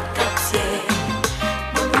l'autre quartier.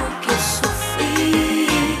 Maman qui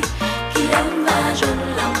souffrit, qui aime ma jeune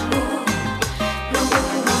l'amour.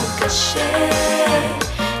 L'amour caché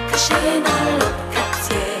dans l'autre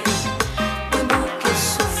quartier. Maman qui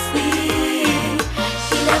souffrit,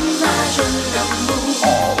 qui aime ma jeune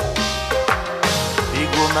l'amour. Puis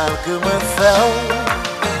gros mal que me fait,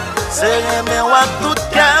 c'est aimer ou tout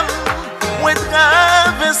calme. Moi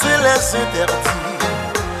traverser les interdits.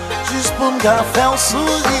 Juste pour me faire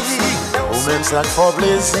sourire. Ou même ça fait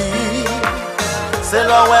plaisir. C'est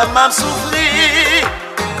là où elle m'a souffri.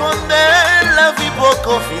 Qu'on est la vie pour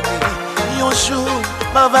qu'on finisse. Un jour,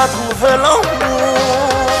 ma va trouver l'amour.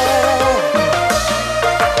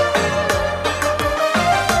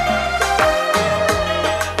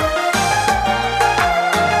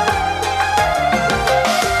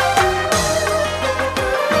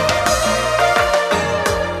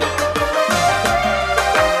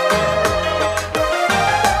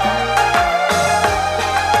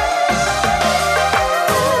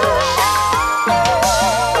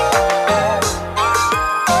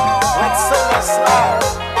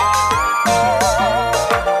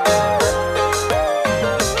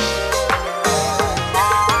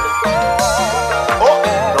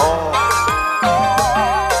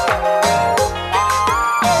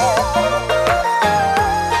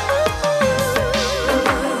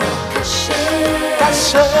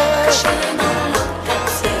 caché.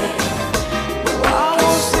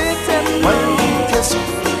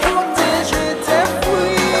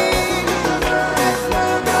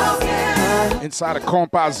 Inside the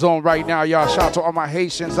compa zone right now, y'all. Shout out to all my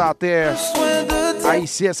Haitians out there.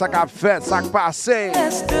 Haïtien, ça qu'a fait, ça qu'a passé.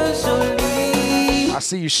 I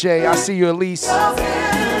see you, Shay. I see you, Elise.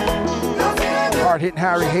 Hard Hitting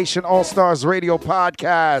Harry, Haitian All-Stars Radio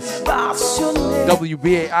Podcast.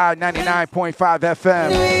 WBAI 99.5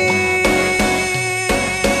 FM.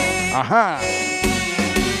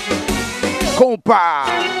 Compa.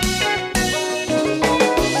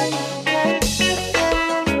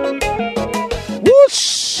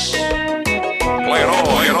 Whoosh. Play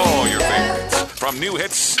all your favorites. From new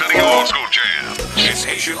hits to the old school jam. It's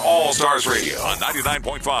Haitian All-Stars Radio on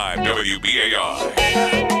 99.5 WBAI.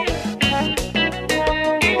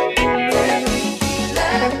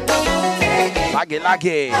 Like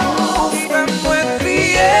it.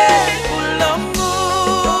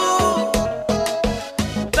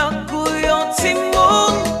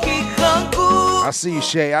 I see you,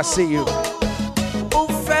 Shay. I see you.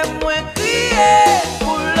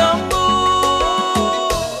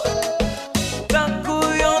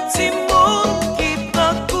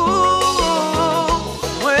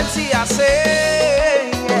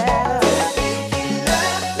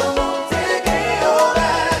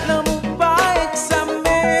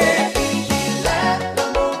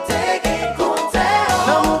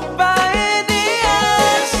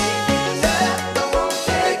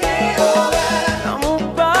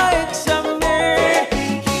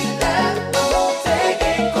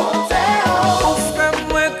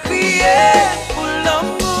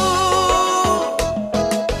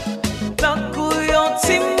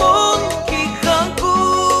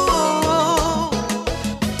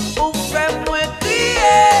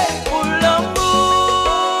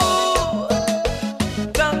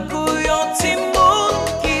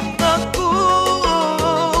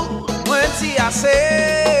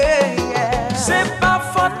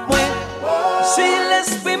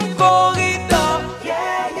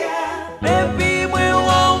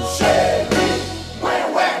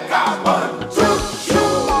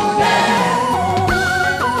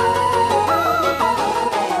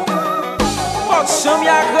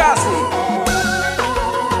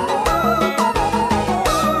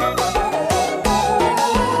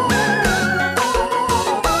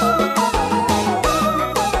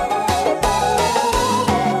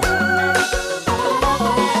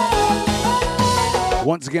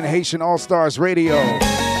 Once again, Haitian All-Stars Radio.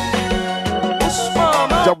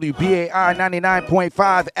 WBAI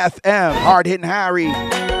 99.5 FM. Hard Hitting Harry.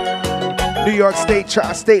 New York State,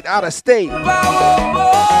 tri-state, out of state.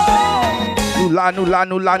 Nula.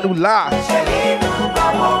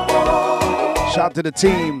 Shout out to the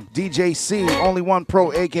team. DJ C, Only One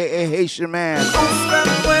Pro, a.k.a. Haitian Man.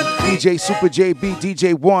 DJ Super JB,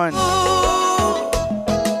 DJ One.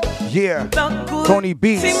 Yeah. Tony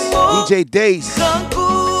Beats, DJ Dace.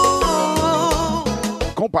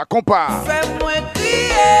 Compa.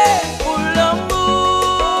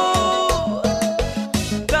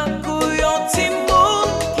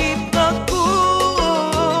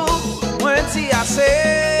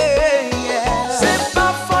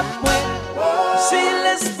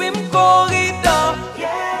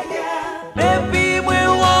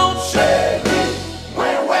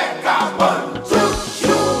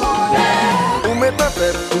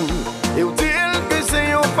 Eu digo que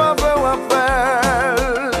sem o favor a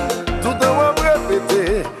faire. Tout en va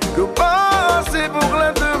répéter que passer pour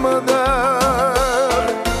la demandeur.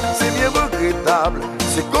 C'est bien regrettable,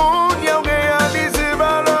 c'est qu'on y a réalisé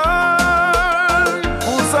valeur.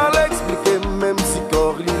 Pour ça l'expliquer, même si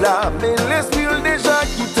corps il là, mais l'esprit l'a déjà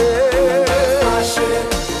quitté.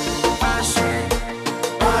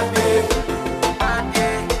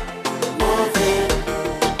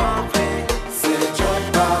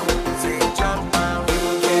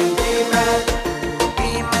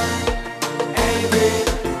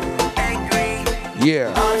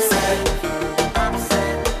 Yeah.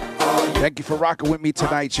 Thank you for rocking with me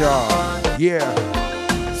tonight, y'all. Yeah.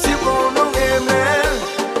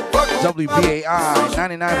 WBAI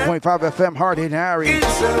 99.5 FM, Hard Hitting Harry.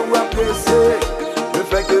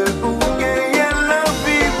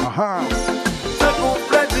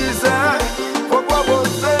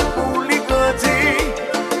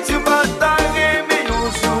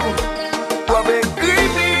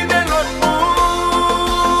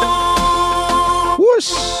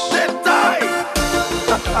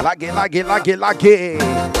 Like it.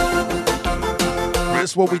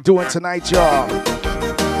 This is what we doing tonight, y'all.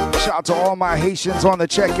 Shout out to all my Haitians on the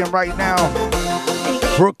check-in right now.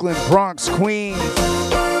 Brooklyn, Bronx, Queens,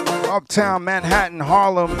 Uptown, Manhattan,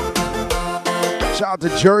 Harlem. Shout out to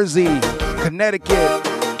Jersey, Connecticut,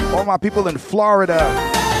 all my people in Florida,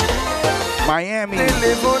 Miami,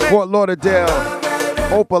 Fort Lauderdale,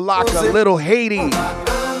 Opelika, Little Haiti.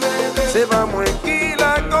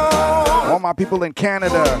 All my people in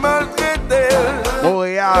Canada.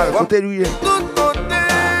 Montréal, côté New York.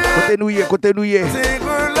 Côté New York, côté New York.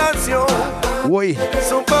 Oui.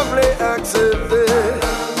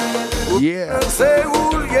 Yeah.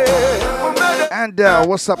 Andel,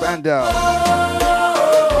 what's up, Andel?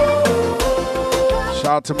 Shout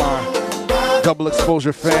out to my double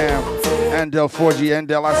exposure fam. Andel 4G,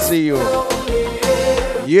 Andel, I see you.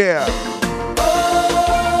 Yeah.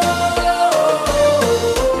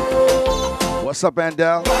 What's up,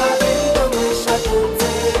 Andel?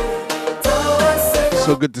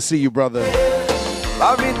 So good to see you, brother.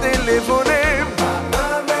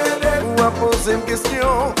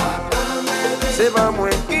 C'est pas moi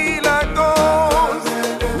qui la cause.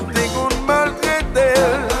 T'es qu'on maltraite.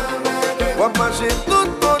 On va marcher tout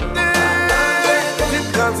côté.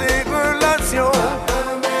 T'écraser relations.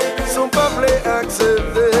 Son peuple est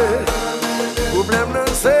accepté. Problème non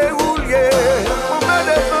c'est où lié. On m'a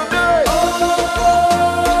défendu.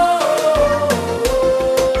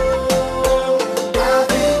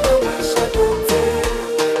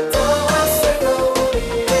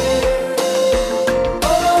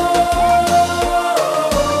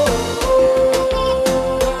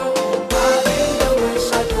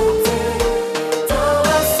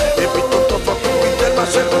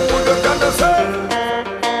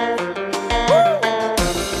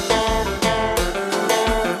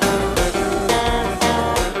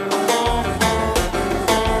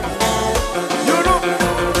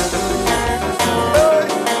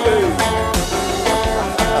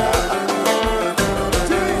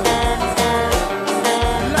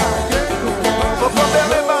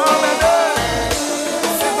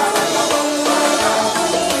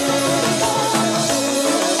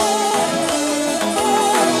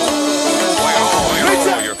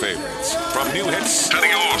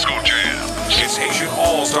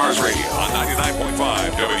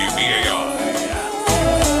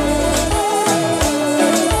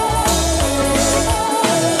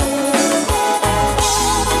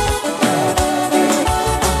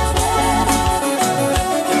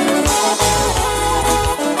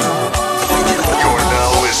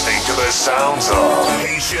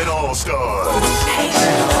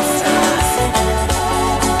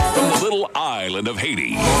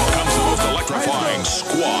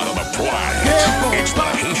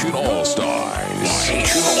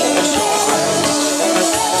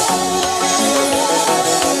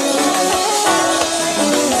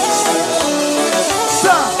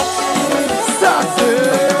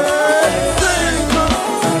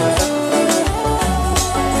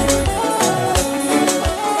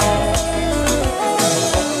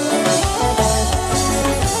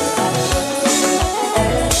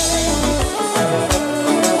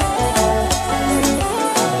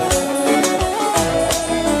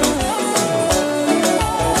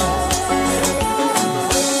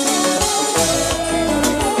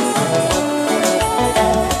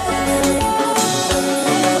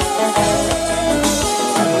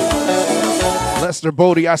 Lester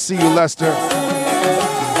Bodie, I see you, Lester.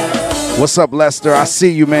 What's up, Lester? I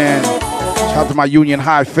see you, man. Shout out to my Union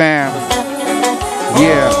High fam.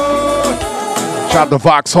 Yeah. Shout out to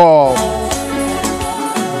Vauxhall.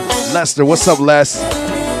 Lester, what's up, Les?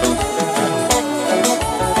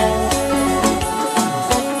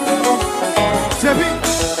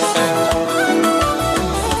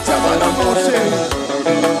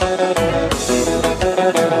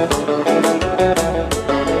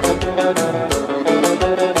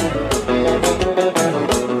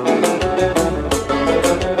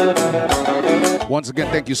 Once again,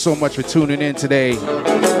 thank you so much for tuning in today.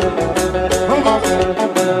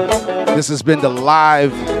 This has been the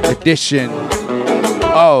live edition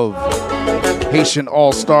of Haitian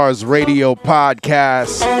All Stars Radio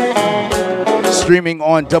Podcast, streaming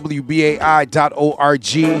on WBAI.org,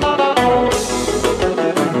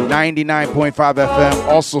 99.5 FM,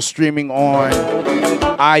 also streaming on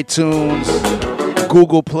iTunes,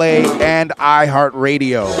 Google Play, and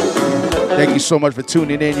iHeartRadio. Thank you so much for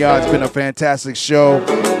tuning in, y'all. It's been a fantastic show.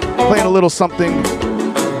 Playing a little something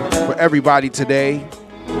for everybody today.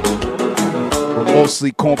 But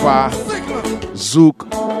mostly compa, zouk,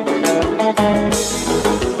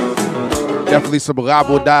 definitely some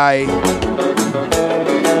rabo dai,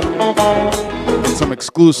 and some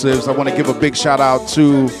exclusives. I want to give a big shout out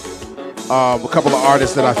to a couple of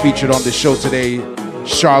artists that I featured on the show today.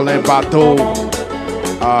 Charlene Bateau,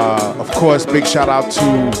 Of course, big shout out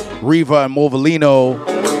to Riva and Movolino,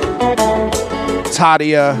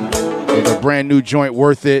 Tadia with a brand new joint,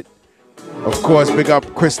 Worth It. Of course, big up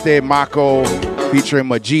Kriste Mako featuring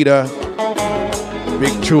Majida,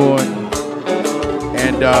 big tune.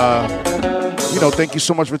 And, thank you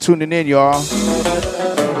so much for tuning in, y'all.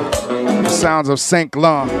 The sounds of Saint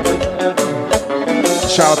Lan.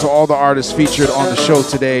 Shout out to all the artists featured on the show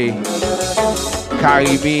today.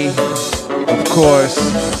 Karimi, of course,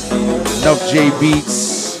 Nuff J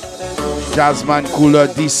Beats, Jasmine Cooler,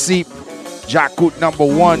 D-Seep, Jakut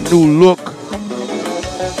 #1, New Look.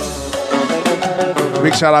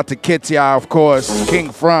 Big shout out to Ketia, of course,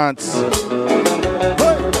 King France.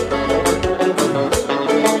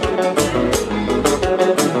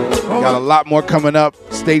 Got a lot more coming up.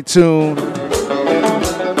 Stay tuned.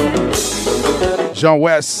 Jean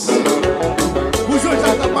West.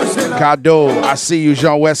 Kado. I see you,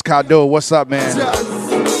 Jean West Kado. What's up, man?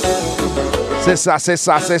 C'est ça.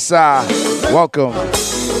 Welcome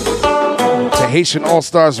to Haitian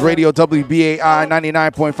All-Stars Radio, WBAI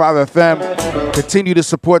 99.5 FM. Continue to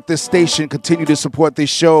support this station. Continue to support this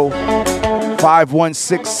show.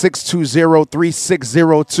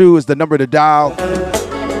 516-620-3602 is the number to dial.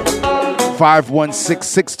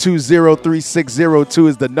 516-620-3602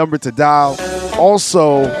 is the number to dial.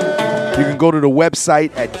 Also, you can go to the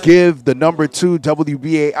website at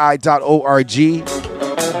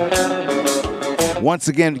give2wbai.org. Once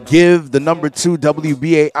again,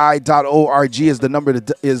 give2wbai.org is the number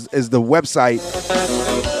is the website.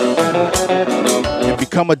 And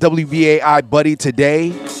become a WBAI buddy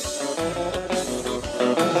today.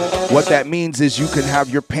 What that means is you can have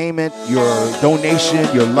your payment, your donation,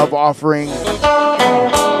 your love offering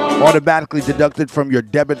automatically deducted from your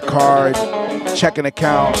debit card, checking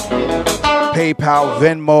account, PayPal,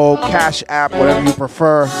 Venmo, Cash App, whatever you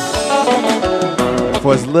prefer,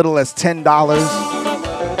 for as little as $10.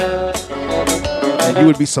 And you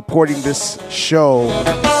would be supporting this show.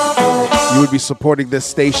 You would be supporting this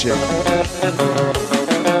station.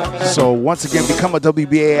 So once again, become a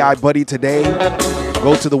WBAI buddy today.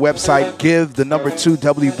 Go to the website,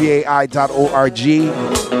 give2wbai.org,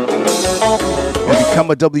 and become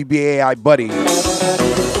a WBAI buddy.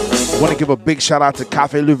 I want to give a big shout out to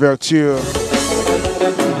Café L'Ouverture,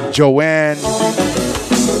 Joanne,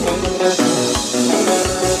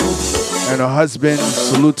 and her husband.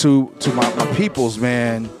 Salute to my peoples,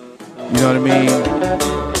 man. You know what I mean?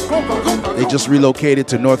 They just relocated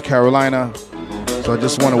to North Carolina. So I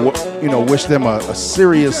just want to, wish them a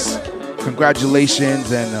serious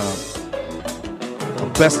congratulations and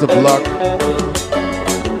best of luck.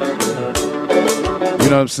 You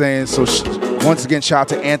know what I'm saying? So once again, shout out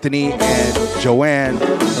to Anthony and Joanne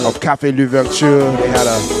of Café L'Ouverture. They had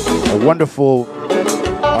a wonderful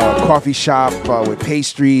coffee shop with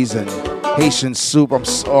pastries and Haitian soup.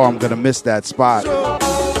 I'm gonna miss that spot.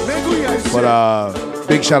 But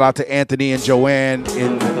big shout out to Anthony and Joanne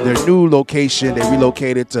in their new location. They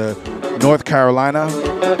relocated to North Carolina.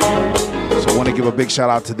 So I want to give a big shout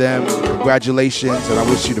out to them. Congratulations, and I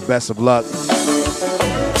wish you the best of luck.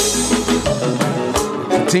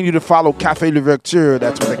 Continue to follow Café L'Ouverture.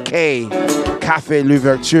 That's with a K. Café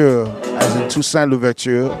L'Ouverture, as in Toussaint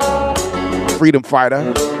L'Ouverture, freedom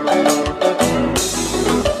fighter.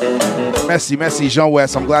 Merci, Jean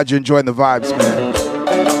West. I'm glad you're enjoying the vibes, man.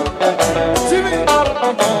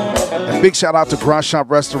 And big shout out to Grand Champ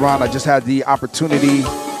Restaurant. I just had the opportunity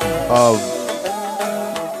of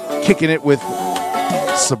kicking it with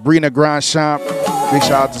Sabrina Grand Champ. Big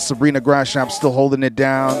shout out to Sabrina Grand Champ, still holding it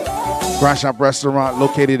down. Grand Champ Restaurant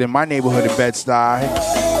located in my neighborhood in Bed-Stuy.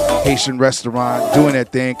 Haitian restaurant, doing their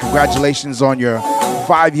thing. Congratulations on your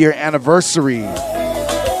 5-year anniversary.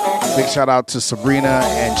 Big shout out to Sabrina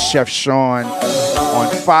and Chef Sean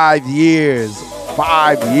on 5 years.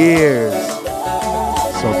 5 years.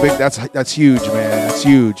 So big, that's huge, man. That's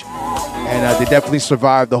huge. And they definitely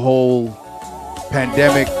survived the whole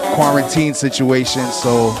pandemic quarantine situation.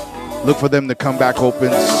 So look for them to come back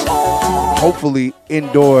open, hopefully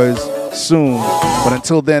indoors soon. But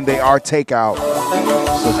until then, they are takeout.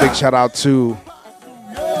 So big shout out to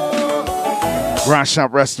Grand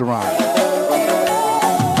Champ Restaurant.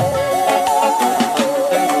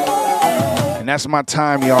 And that's my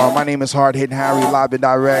time, y'all. My name is Hard Hitting Harry, live and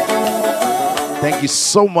direct. Thank you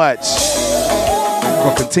so much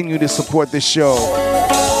for continuing to support this show.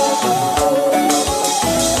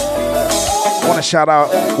 I want to shout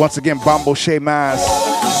out once again Bombo Shea Mass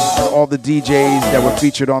and all the DJs that were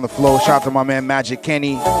featured on the flow. Shout out to my man Magic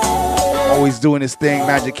Kenny, always doing his thing.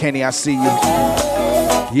 Magic Kenny, I see you.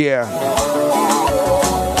 Yeah.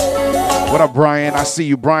 What up, Brian? I see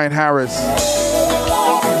you, Brian Harris.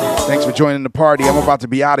 Thanks for joining the party. I'm about to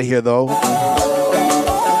be out of here, though.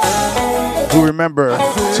 Do remember,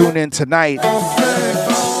 tune in tonight.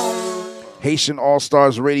 Haitian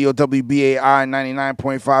All-Stars Radio, WBAI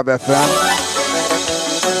 99.5 FM.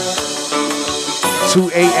 2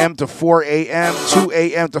 a.m. to 4 a.m. 2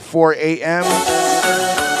 a.m. to 4 a.m.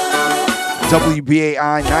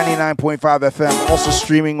 WBAI 99.5 FM. Also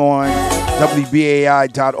streaming on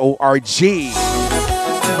WBAI.org.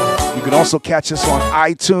 You can also catch us on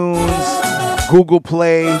iTunes, Google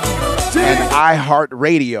Play, and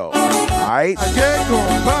iHeartRadio. All right?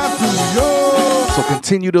 So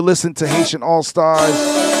continue to listen to Haitian All-Stars.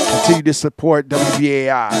 Continue to support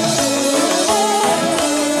WBAI.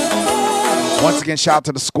 Once again, shout out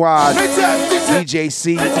to the squad. DJ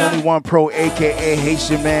C, Only One Pro, a.k.a.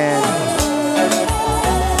 Haitian Man.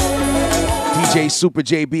 DJ Super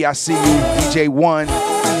JB, I see you. DJ One,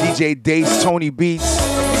 DJ Dace, Tony Beats,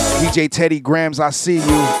 DJ Teddy Grams, I see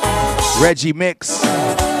you. Reggie Mix. And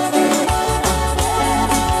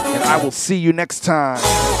I will see you next time.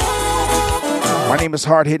 My name is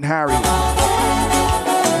Hard Hitting Harry.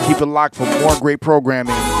 Keep it locked for more great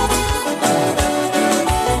programming.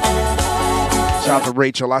 Shout out to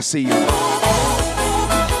Rachel, I see you.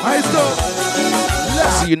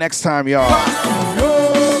 I'll see you next time, y'all.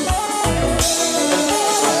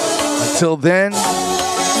 Until then,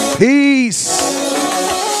 peace.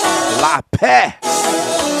 La paix.